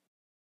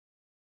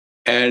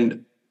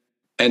 And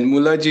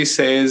Mullaji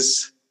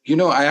says,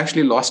 I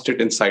actually lost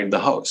it inside the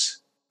house.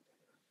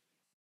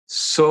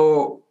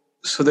 So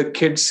the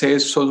kid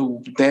says,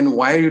 so then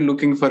why are you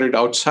looking for it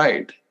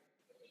outside?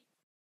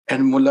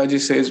 And Mullaji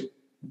says,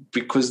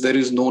 because there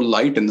is no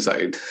light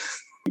inside.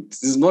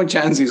 There's no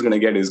chance he's going to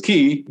get his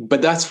key.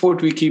 But that's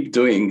what we keep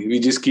doing. We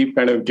just keep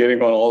kind of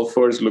getting on all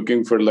fours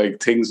looking for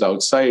like things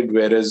outside.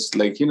 Whereas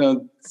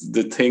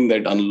the thing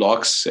that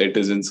unlocks it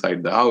is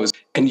inside the house.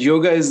 And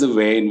yoga is the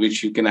way in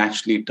which you can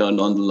actually turn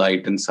on the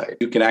light inside.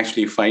 You can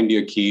actually find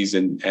your keys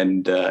and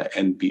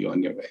be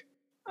on your way.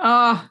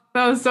 Oh,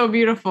 that was so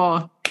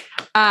beautiful.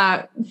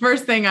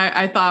 First thing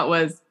I thought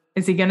was,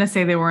 is he going to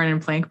say they weren't in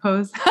plank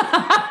pose? That's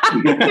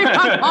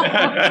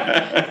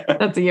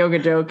a yoga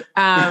joke.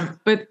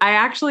 But I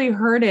actually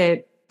heard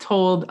it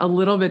told a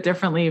little bit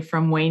differently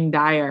from Wayne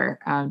Dyer,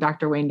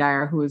 Dr. Wayne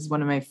Dyer, who is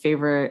one of my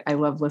favorite. I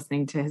love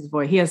listening to his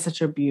voice. He has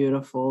such a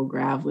beautiful,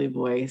 gravelly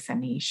voice,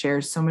 and he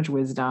shares so much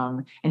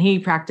wisdom. And he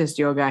practiced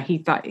yoga. He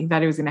thought he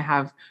was going to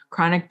have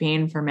chronic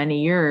pain for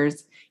many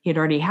years. He had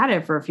already had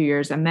it for a few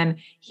years. And then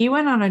he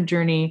went on a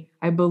journey,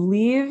 I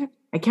believe,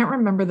 I can't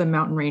remember the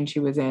mountain range he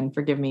was in,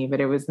 forgive me,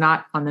 but it was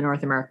not on the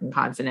North American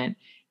continent.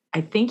 I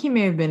think he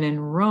may have been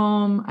in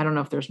Rome. I don't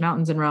know if there's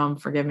mountains in Rome,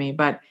 forgive me,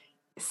 but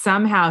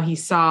somehow he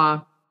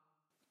saw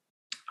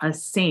a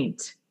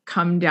saint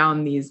come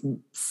down these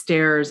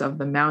stairs of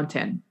the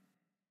mountain.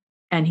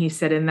 And he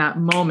said in that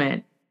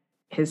moment,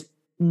 his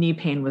knee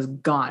pain was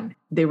gone.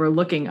 They were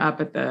looking up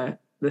at the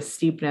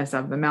steepness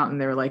of the mountain.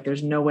 They were like,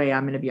 there's no way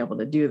I'm going to be able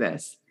to do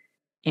this.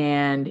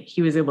 And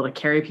he was able to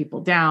carry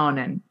people down.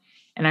 And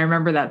I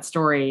remember that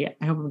story.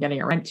 I hope I'm getting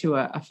it right. To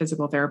a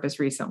physical therapist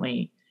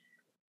recently.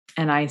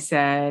 And I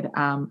said,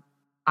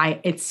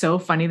 it's so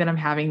funny that I'm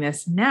having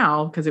this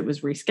now because it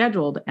was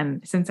rescheduled.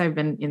 And since I've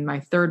been in my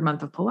 3rd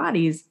month of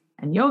Pilates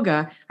and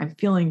yoga, I'm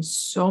feeling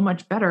so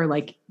much better.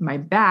 Like my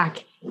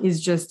back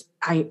is just,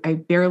 I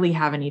barely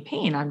have any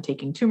pain. I'm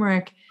taking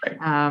turmeric.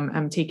 Right.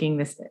 I'm taking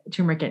this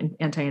turmeric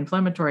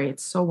anti-inflammatory.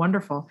 It's so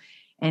wonderful.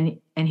 And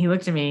he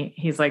looked at me,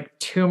 he's like,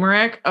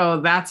 turmeric? Oh,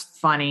 that's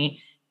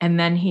funny. And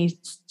then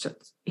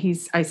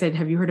I said,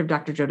 have you heard of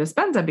Dr. Joe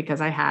Dispenza? Because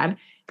I had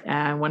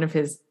one of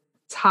his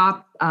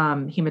top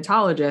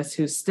hematologists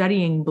who's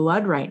studying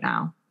blood right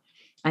now,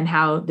 and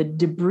how the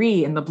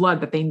debris in the blood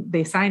that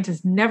they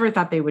scientists never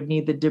thought they would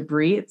need the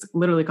debris. It's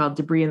literally called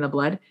debris in the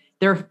blood.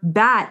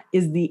 That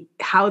is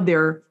how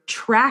they're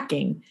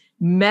tracking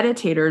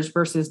meditators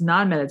versus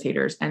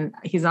non-meditators. And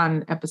he's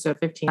on episode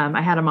 15.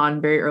 I had him on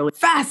very early.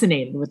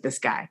 Fascinated with this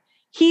guy.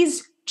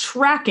 He's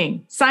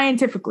tracking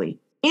scientifically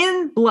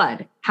in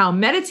blood how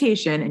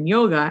meditation and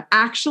yoga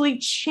actually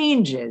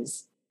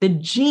changes the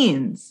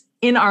genes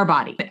in our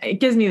body. It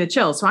gives me the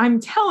chills. So I'm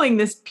telling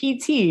this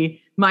PT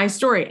my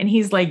story, and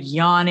he's like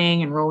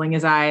yawning and rolling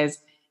his eyes.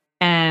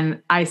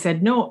 And I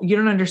said, no, you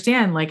don't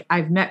understand. Like,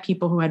 I've met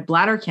people who had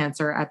bladder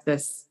cancer at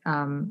this,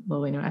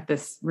 at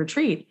this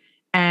retreat,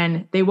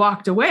 and they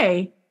walked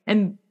away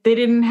and they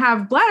didn't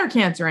have bladder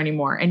cancer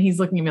anymore. And he's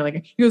looking at me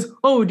like, he goes,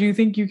 oh, do you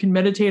think you can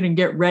meditate and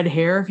get red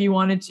hair if you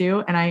wanted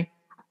to? And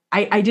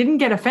I didn't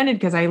get offended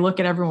because I look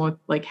at everyone with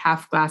like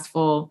half glass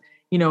full,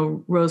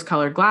 rose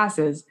colored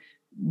glasses.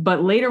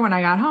 But later when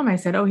I got home, I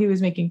said, oh, he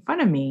was making fun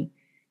of me.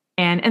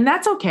 And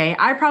that's okay.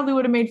 I probably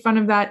would have made fun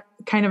of that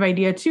kind of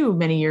idea too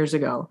many years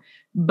ago.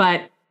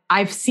 But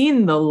I've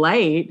seen the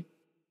light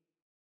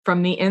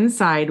from the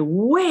inside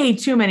way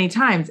too many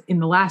times in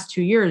the last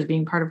 2 years,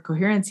 being part of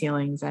Coherence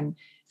Healings and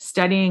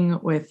studying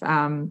with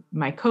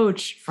my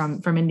coach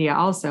from India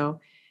also.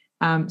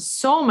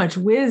 So much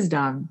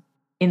wisdom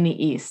in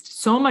the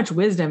East, so much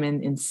wisdom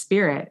in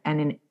spirit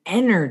and in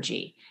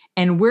energy.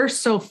 And we're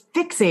so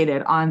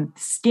fixated on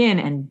skin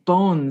and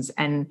bones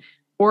and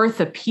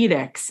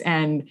orthopedics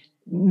and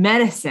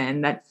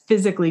medicine that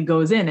physically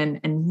goes in.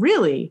 And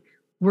really,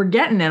 we're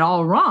getting it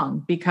all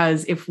wrong,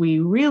 because if we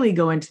really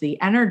go into the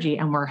energy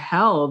and we're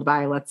held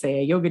by, let's say,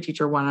 a yoga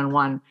teacher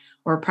one-on-one,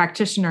 or a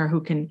practitioner who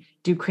can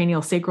do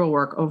cranial sacral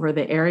work over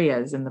the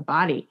areas in the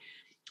body,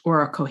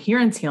 or a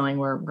coherence healing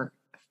where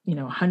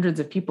hundreds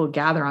of people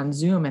gather on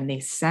Zoom and they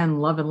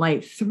send love and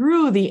light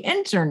through the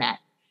internet,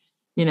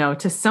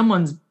 to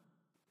someone's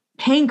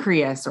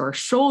pancreas or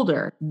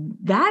shoulder,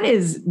 that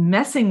is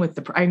messing with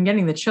I'm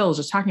getting the chills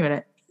just talking about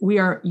it.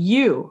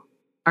 You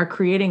are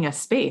creating a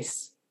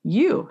space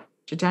you,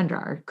 Jitendra,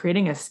 are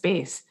creating a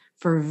space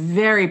for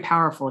very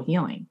powerful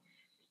healing.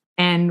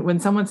 And when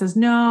someone says,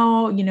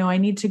 no, I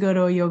need to go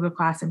to a yoga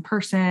class in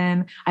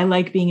person, I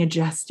like being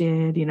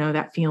adjusted,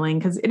 that feeling,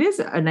 because it is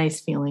a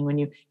nice feeling when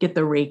you get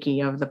the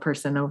Reiki of the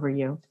person over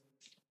you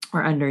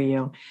or under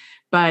you.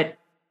 But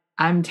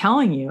I'm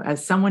telling you,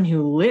 as someone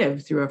who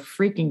lived through a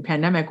freaking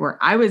pandemic where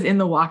I was in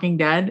the Walking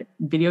Dead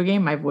video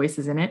game, my voice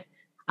is in it.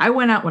 I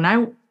went out when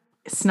I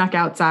snuck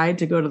outside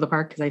to go to the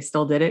park, because I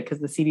still did it, because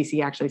the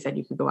CDC actually said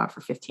you could go out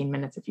for 15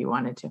 minutes if you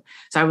wanted to.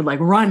 So I would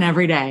run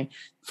every day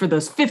for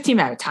those 15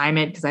 minutes. I would time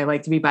it because I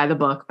like to be by the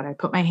book, but I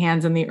put my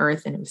hands in the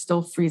earth and it was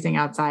still freezing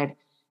outside.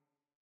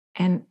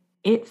 And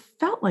it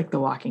felt like The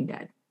Walking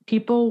Dead.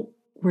 People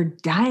were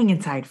dying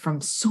inside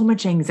from so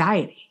much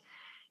anxiety.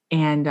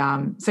 And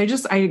so I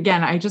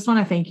just want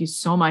to thank you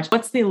so much.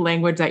 What's the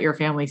language that your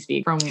family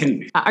speak?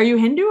 Hindi. Are you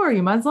Hindu? Are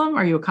you Muslim?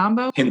 Are you a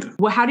combo? Hindu.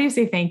 Well, how do you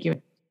say thank you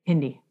in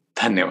Hindi?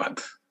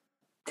 Dhanyavad.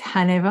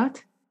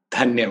 Dhanyavad?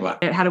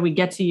 Dhanyavad. How do we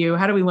get to you?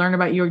 How do we learn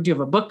about you? Do you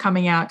have a book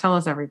coming out? Tell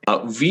us everything.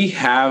 We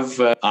have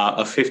a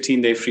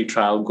 15-day free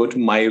trial. Go to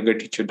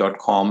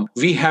myyogateacher.com.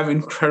 We have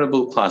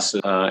incredible classes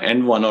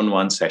and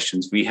one-on-one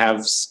sessions. We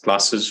have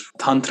classes,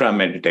 Tantra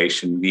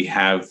meditation. We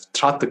have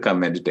Trataka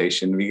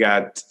meditation. We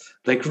got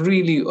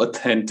really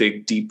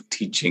authentic, deep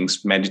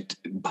teachings,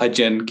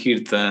 bhajan,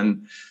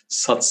 kirtan,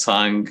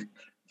 satsang,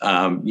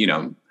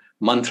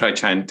 mantra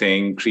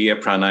chanting, kriya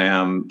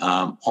pranayam,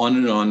 on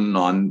and on and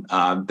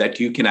on, that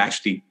you can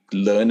actually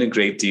learn a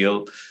great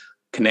deal,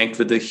 connect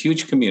with a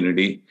huge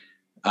community.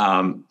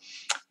 All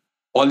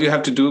you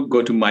have to do,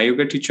 go to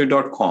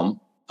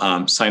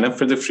myyogateacher.com, sign up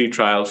for the free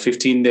trial,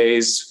 15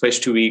 days,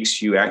 first 2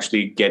 weeks, you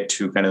actually get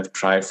to kind of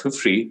try for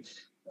free.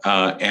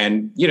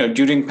 And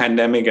during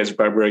pandemic, as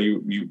Barbara,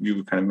 you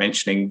were kind of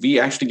mentioning, we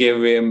actually gave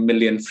away 1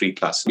 million free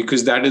classes,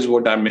 because that is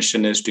what our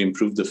mission is, to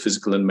improve the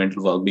physical and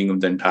mental well-being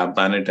of the entire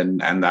planet. And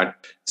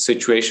that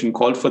situation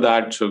called for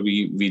that. So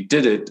we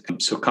did it.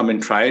 So come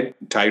and try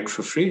it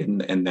for free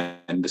and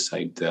then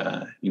decide,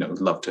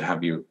 love to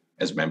have you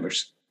as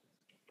members.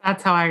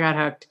 That's how I got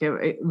hooked.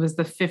 It was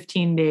the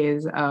 15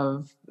 days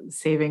of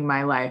saving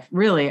my life.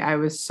 Really, I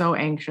was so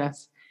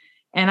anxious.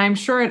 And I'm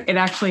sure it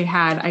actually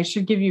had, I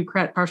should give you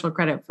partial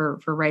credit for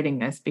writing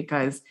this,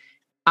 because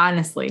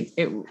honestly,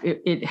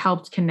 it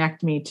helped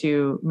connect me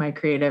to my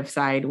creative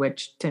side,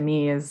 which to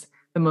me is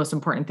the most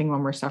important thing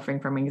when we're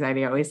suffering from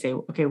anxiety. I always say,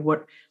 okay,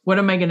 what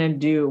am I going to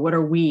do? What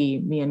are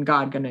me and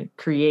God going to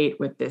create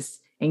with this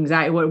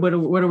anxiety? What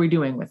are we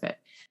doing with it?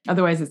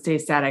 Otherwise it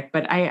stays static.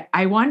 But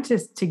I want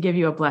to give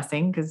you a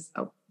blessing, because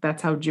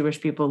that's how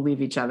Jewish people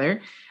leave each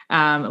other.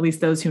 At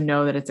least those who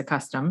know that it's a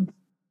custom.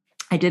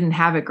 I didn't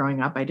have it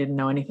growing up. I didn't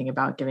know anything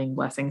about giving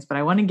blessings, but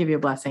I want to give you a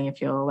blessing,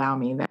 if you'll allow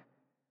me.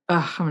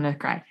 I'm going to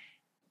cry.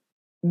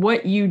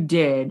 What you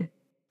did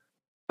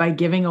by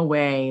giving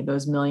away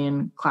those 1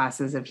 million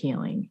classes of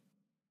healing,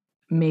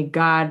 may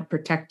God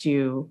protect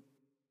you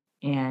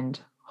and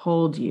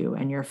hold you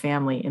and your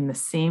family in the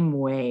same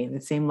way, the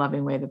same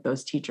loving way that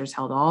those teachers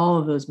held all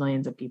of those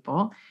millions of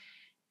people.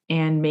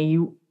 And may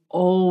you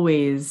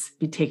always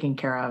be taken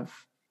care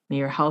of. May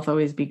your health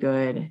always be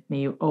good. May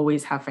you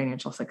always have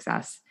financial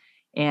success.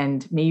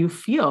 And may you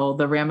feel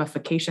the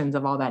ramifications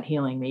of all that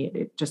healing. May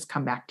it just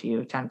come back to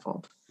you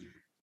tenfold.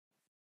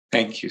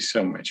 Thank you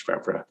so much,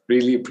 Barbara.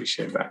 Really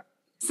appreciate that.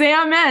 Say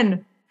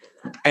amen.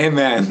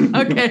 Amen.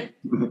 Okay.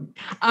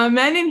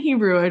 Amen in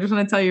Hebrew, I just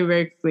want to tell you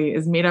very quickly,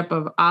 is made up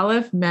of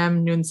Aleph,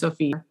 Mem, Nun,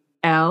 Sophie.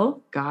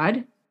 El,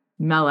 God.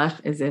 Melech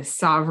is a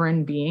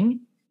sovereign being.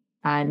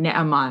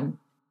 Ne'aman,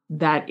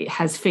 that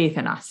has faith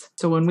in us.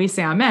 So when we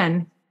say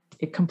amen,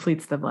 it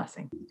completes the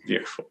blessing.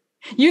 Beautiful.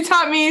 You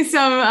taught me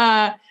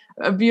some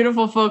a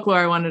beautiful folklore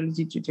I wanted to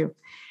teach you too.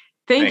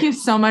 Thank you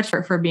so much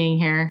for being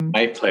here.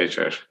 My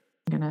pleasure.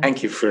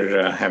 Thank you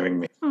for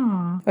having me.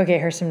 Aww. Okay,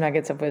 here's some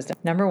nuggets of wisdom.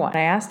 Number 1,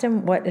 I asked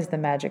him, what is the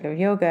magic of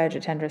yoga?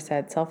 Jitendra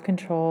said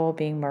self-control,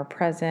 being more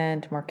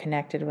present, more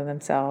connected with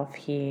himself.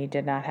 He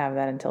did not have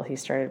that until he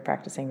started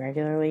practicing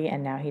regularly,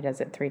 and now he does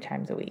it 3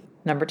 times a week.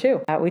 Number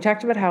 2, we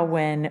talked about how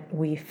when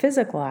we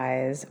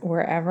physicalize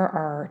wherever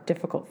our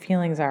difficult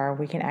feelings are,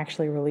 we can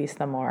actually release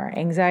them more.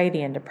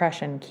 Anxiety and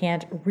depression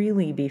can't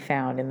really be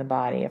found in the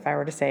body. If I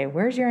were to say,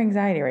 where's your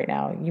anxiety right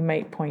now? You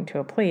might point to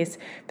a place,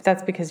 but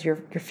that's because you're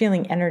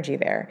feeling energy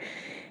there.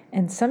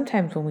 And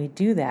sometimes when we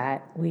do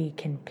that, we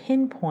can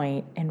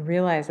pinpoint and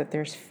realize that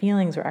there's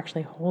feelings we're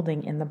actually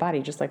holding in the body,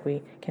 just like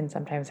we can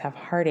sometimes have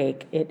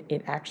heartache.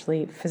 It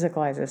actually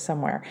physicalizes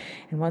somewhere.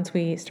 And once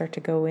we start to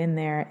go in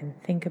there and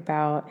think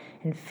about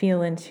and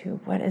feel into,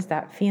 what is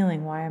that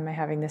feeling? Why am I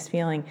having this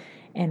feeling?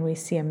 And we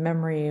see a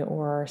memory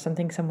or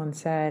something someone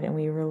said and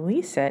we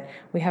release it,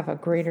 we have a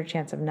greater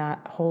chance of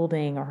not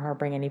holding or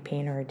harboring any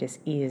pain or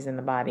dis-ease in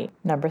the body.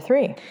 Number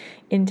 3,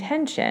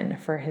 intention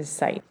for his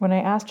site. When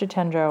I asked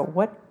Jitendra,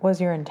 what was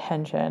your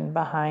intention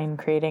behind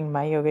creating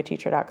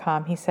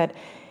myyogateacher.com? He said,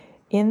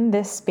 in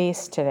this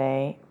space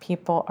today,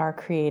 people are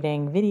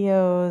creating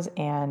videos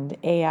and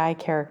AI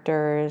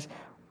characters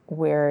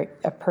where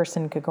a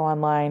person could go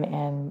online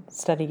and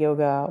study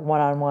yoga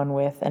one-on-one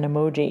with an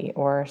emoji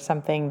or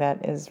something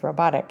that is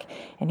robotic.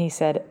 And he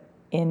said,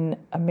 in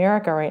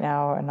America right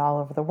now and all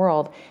over the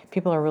world,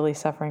 people are really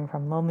suffering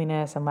from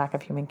loneliness and lack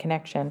of human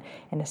connection.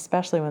 And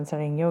especially when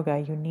studying yoga,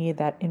 you need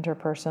that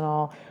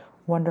interpersonal,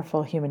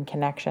 wonderful human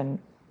connection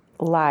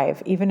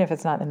live, even if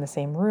it's not in the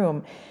same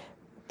room.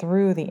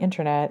 Through the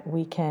internet,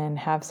 we can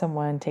have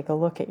someone take a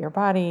look at your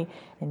body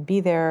and be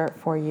there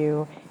for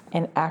you.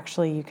 And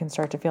actually, you can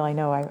start to feel, I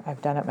know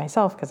I've done it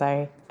myself because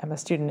I am a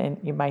student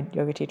in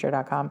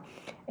myyogateacher.com.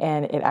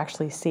 And it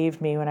actually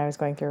saved me when I was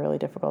going through a really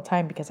difficult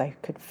time because I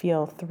could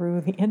feel through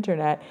the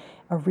internet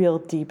a real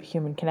deep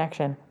human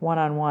connection,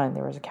 one-on-one.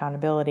 There was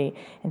accountability.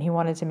 And he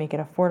wanted to make it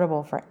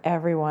affordable for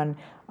everyone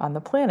on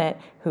the planet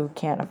who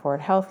can't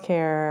afford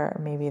healthcare.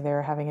 Maybe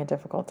they're having a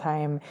difficult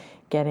time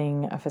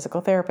getting a physical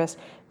therapist,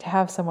 to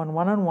have someone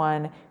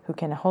one-on-one who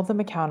can hold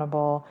them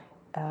accountable,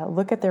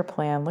 look at their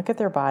plan, look at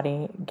their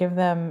body, give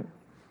them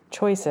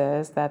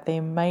choices that they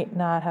might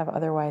not have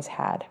otherwise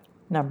had.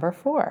 Number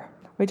 4,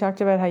 we talked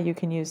about how you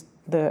can use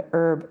the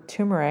herb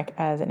turmeric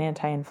as an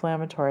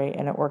anti-inflammatory,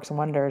 and it works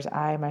wonders.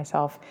 I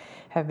myself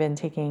have been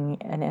taking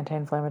an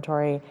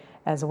anti-inflammatory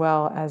as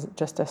well as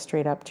just a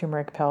straight up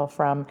turmeric pill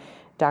from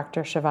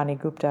Dr. Shivani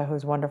Gupta,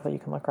 who's wonderful. You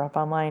can look her up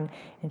online,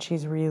 and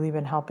she's really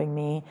been helping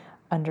me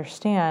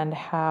understand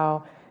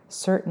how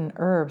certain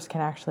herbs can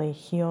actually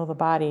heal the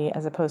body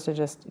as opposed to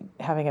just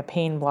having a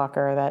pain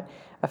blocker that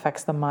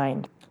affects the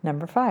mind.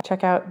 Number 5,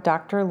 check out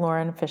Dr.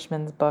 Lauren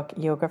Fishman's book,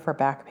 Yoga for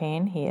Back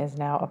Pain. He is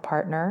now a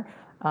partner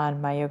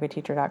on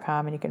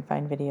myyogateacher.com, and you can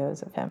find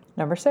videos of him.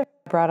 Number 6,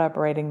 I brought up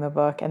writing the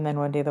book, and then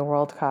one day the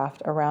world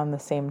coughed around the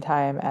same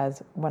time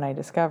as when I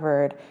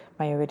discovered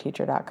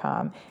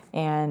myyogateacher.com,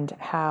 and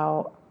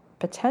how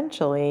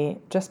potentially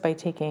just by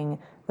taking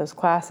those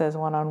classes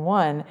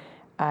one-on-one,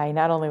 I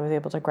not only was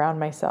able to ground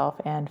myself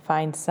and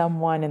find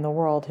someone in the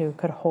world who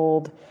could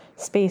hold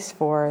space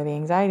for the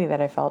anxiety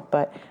that I felt,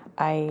 but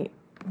I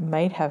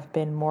might have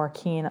been more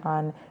keen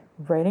on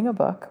writing a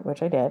book,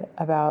 which I did,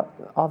 about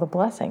all the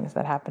blessings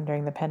that happened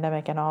during the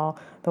pandemic and all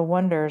the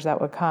wonders that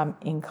would come,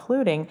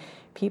 including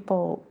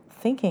people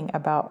thinking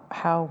about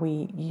how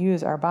we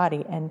use our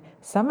body. And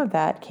some of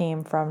that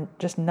came from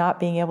just not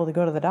being able to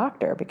go to the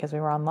doctor because we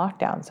were on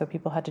lockdown. So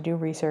people had to do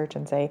research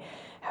and say,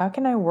 how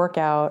can I work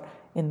out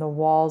in the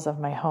walls of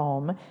my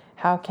home?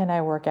 How can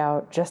I work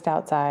out just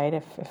outside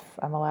if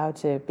I'm allowed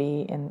to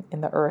be in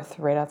the earth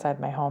right outside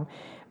my home?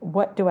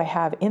 What do I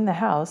have in the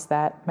house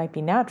that might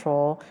be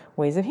natural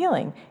ways of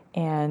healing?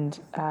 And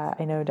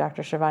I know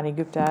Dr. Shivani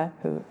Gupta,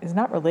 who is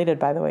not related,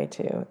 by the way,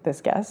 to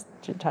this guest,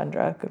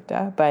 Jitendra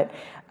Gupta, but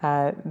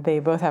they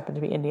both happen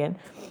to be Indian.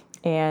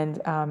 And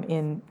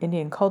in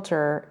Indian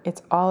culture,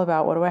 it's all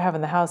about what do I have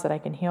in the house that I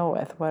can heal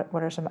with?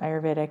 What are some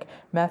Ayurvedic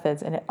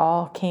methods? And it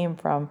all came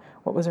from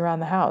what was around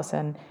the house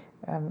and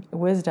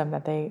wisdom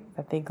that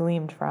they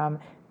gleaned from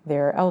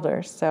their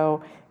elders.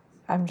 So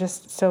I'm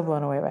just so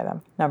blown away by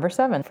them. Number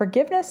 7,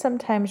 forgiveness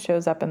sometimes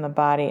shows up in the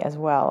body as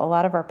well. A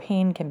lot of our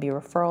pain can be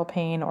referral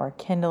pain or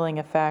kindling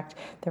effect.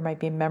 There might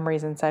be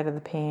memories inside of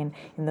the pain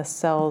in the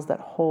cells that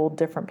hold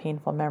different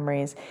painful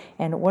memories.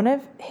 And one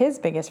of his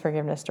biggest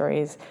forgiveness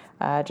stories,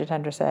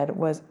 Jitendra said,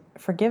 was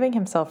forgiving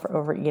himself for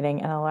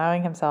overeating and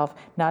allowing himself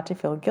not to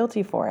feel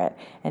guilty for it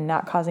and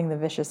not causing the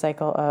vicious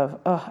cycle of,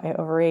 oh, I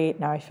overate,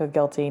 now I feel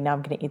guilty, now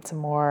I'm going to eat some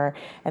more,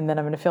 and then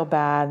I'm going to feel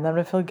bad, and then I'm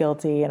going to feel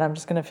guilty, and I'm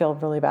just going to feel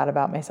really bad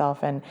about myself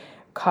and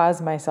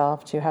cause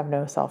myself to have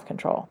no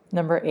self-control.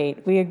 Number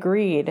 8, we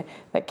agreed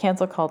that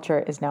cancel culture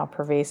is now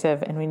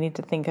pervasive and we need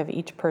to think of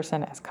each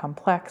person as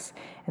complex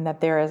and that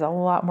there is a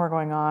lot more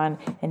going on,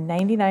 and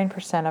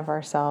 99% of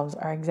ourselves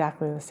are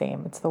exactly the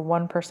same. It's the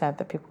 1%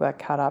 that people get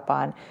caught up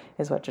on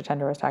is what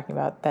Jitendra was talking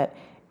about, that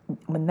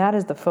when that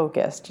is the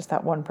focus, just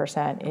that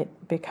 1%,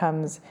 it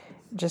becomes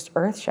just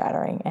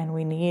earth-shattering, and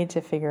we need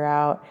to figure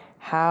out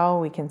how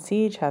we can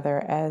see each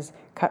other as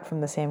cut from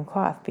the same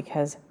cloth,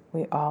 because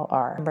we all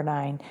are. Number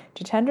 9,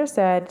 Jitendra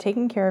said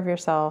taking care of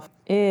yourself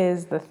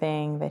is the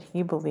thing that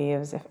he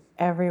believes if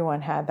everyone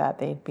had that,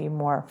 they'd be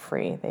more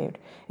free. They'd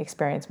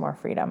experience more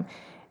freedom.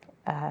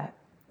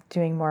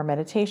 Doing more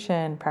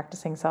meditation,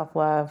 practicing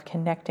self-love,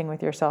 connecting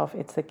with yourself,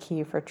 it's the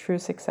key for true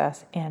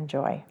success and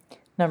joy.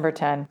 Number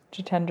 10,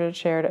 Jitendra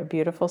shared a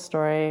beautiful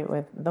story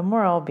with the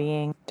moral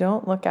being,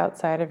 don't look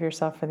outside of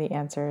yourself for the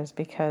answers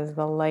because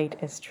the light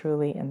is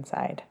truly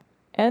inside.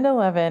 And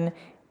 11,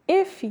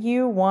 if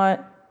you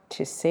want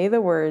to say the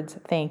words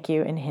thank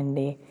you in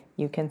Hindi,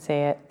 you can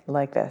say it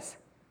like this,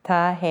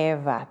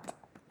 Dhanevad.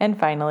 And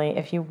finally,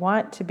 if you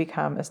want to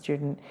become a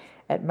student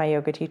at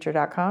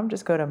myyogateacher.com,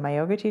 just go to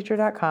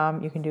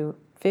myyogateacher.com. You can do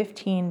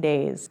 15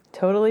 days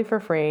totally for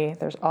free.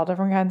 There's all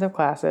different kinds of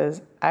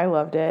classes. I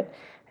loved it.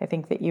 I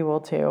think that you will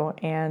too.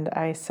 And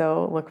I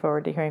so look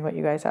forward to hearing what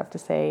you guys have to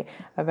say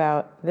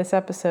about this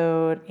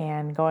episode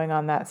and going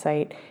on that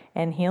site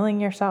and healing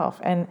yourself.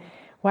 And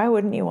why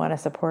wouldn't you want to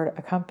support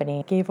a company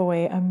that gave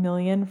away 1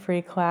 million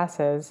free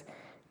classes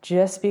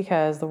just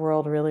because the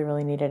world really,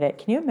 really needed it.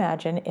 Can you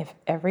imagine if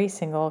every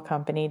single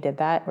company did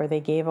that, or they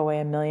gave away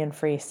 1 million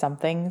free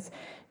somethings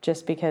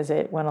just because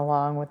it went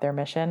along with their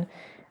mission?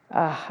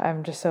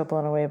 I'm just so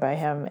blown away by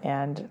him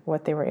and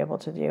what they were able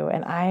to do.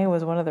 And I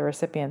was one of the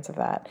recipients of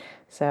that.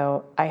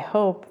 So I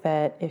hope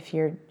that if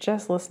you're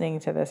just listening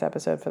to this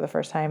episode for the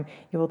first time,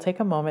 you will take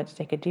a moment to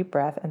take a deep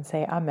breath and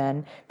say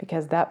amen,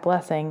 because that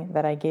blessing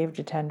that I gave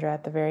Jitendra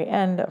at the very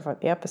end of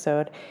the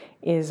episode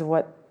is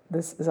what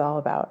this is all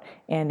about.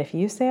 And if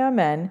you say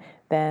amen,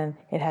 then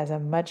it has a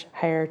much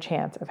higher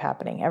chance of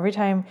happening. Every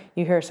time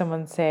you hear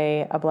someone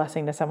say a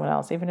blessing to someone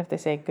else, even if they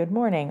say good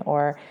morning,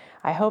 or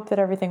I hope that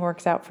everything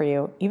works out for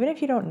you, even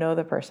if you don't know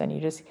the person,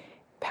 you just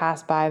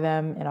pass by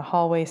them in a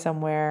hallway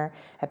somewhere,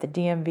 at the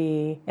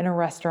DMV, in a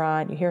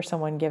restaurant, you hear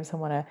someone give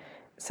someone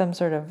some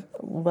sort of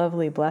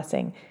lovely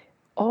blessing,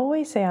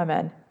 always say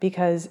amen,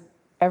 because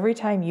every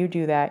time you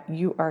do that,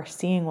 you are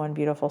seeing one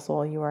beautiful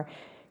soul. You are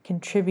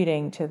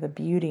contributing to the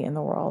beauty in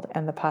the world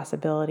and the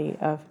possibility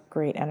of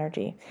great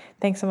energy.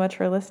 Thanks so much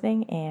for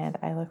listening, and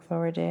I look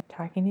forward to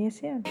talking to you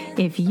soon.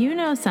 If you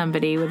know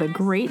somebody with a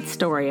great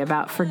story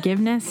about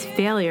forgiveness,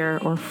 failure,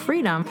 or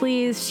freedom,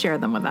 please share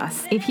them with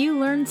us. If you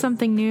learned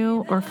something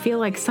new or feel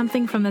like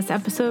something from this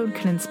episode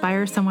could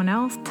inspire someone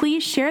else,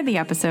 please share the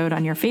episode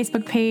on your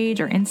Facebook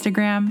page or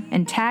Instagram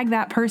and tag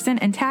that person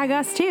and tag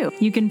us too.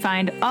 You can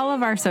find all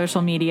of our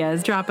social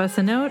medias, drop us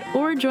a note,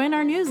 or join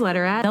our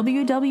newsletter at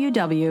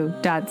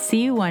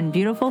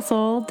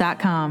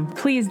www.see1beautifulsoul.com.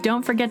 Please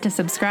don't forget to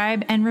subscribe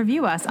and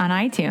review us on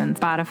iTunes,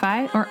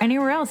 Spotify, or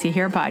anywhere else you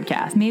hear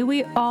podcasts. May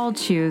we all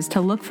choose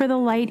to look for the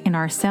light in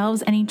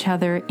ourselves and each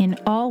other in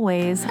all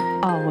ways,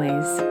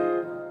 always.